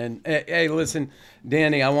man. And hey, listen,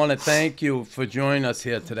 Dani, I want to thank you for joining us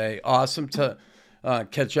here today. Awesome to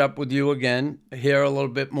catch up with you again, hear a little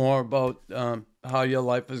bit more about how your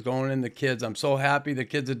life is going and the kids. I'm so happy the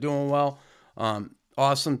kids are doing well.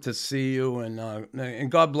 Awesome to see you, and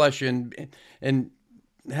God bless you, and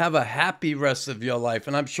have a happy rest of your life.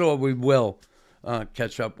 And I'm sure we will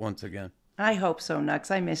catch up once again. I hope so, Nux.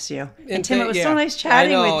 I miss you. And Tim, it was so nice I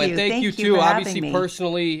chatting know, with you. and thank you for too. having Obviously, me.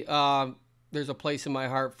 personally, there's a place in my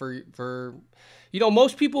heart for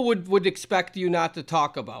most people would expect you not to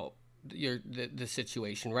talk about the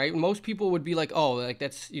situation, right? Most people would be like, oh, like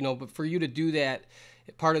that's, but for you to do that,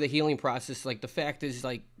 part of the healing process, like the fact is,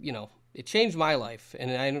 like, it changed my life,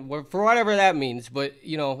 and for whatever that means. But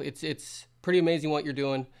it's pretty amazing what you're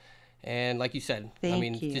doing, and like you said,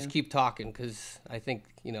 Thank you. just keep talking, because I think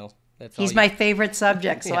that's. He's my favorite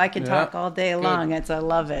subject, so I can talk all day long. I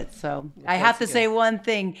love it. So I have to say one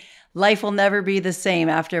thing: life will never be the same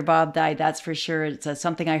after Bob died. That's for sure. It's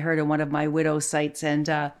something I heard in one of my widow sites, and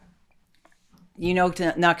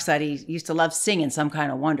Nux said he used to love singing "Some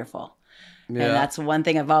Kind of Wonderful." Yeah. And that's one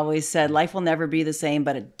thing I've always said. Life will never be the same,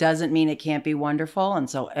 but it doesn't mean it can't be wonderful. And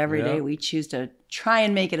so every day we choose to try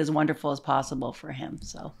and make it as wonderful as possible for him.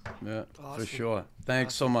 So for sure.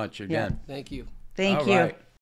 Thanks so much again. Thank you. Thank All you. right.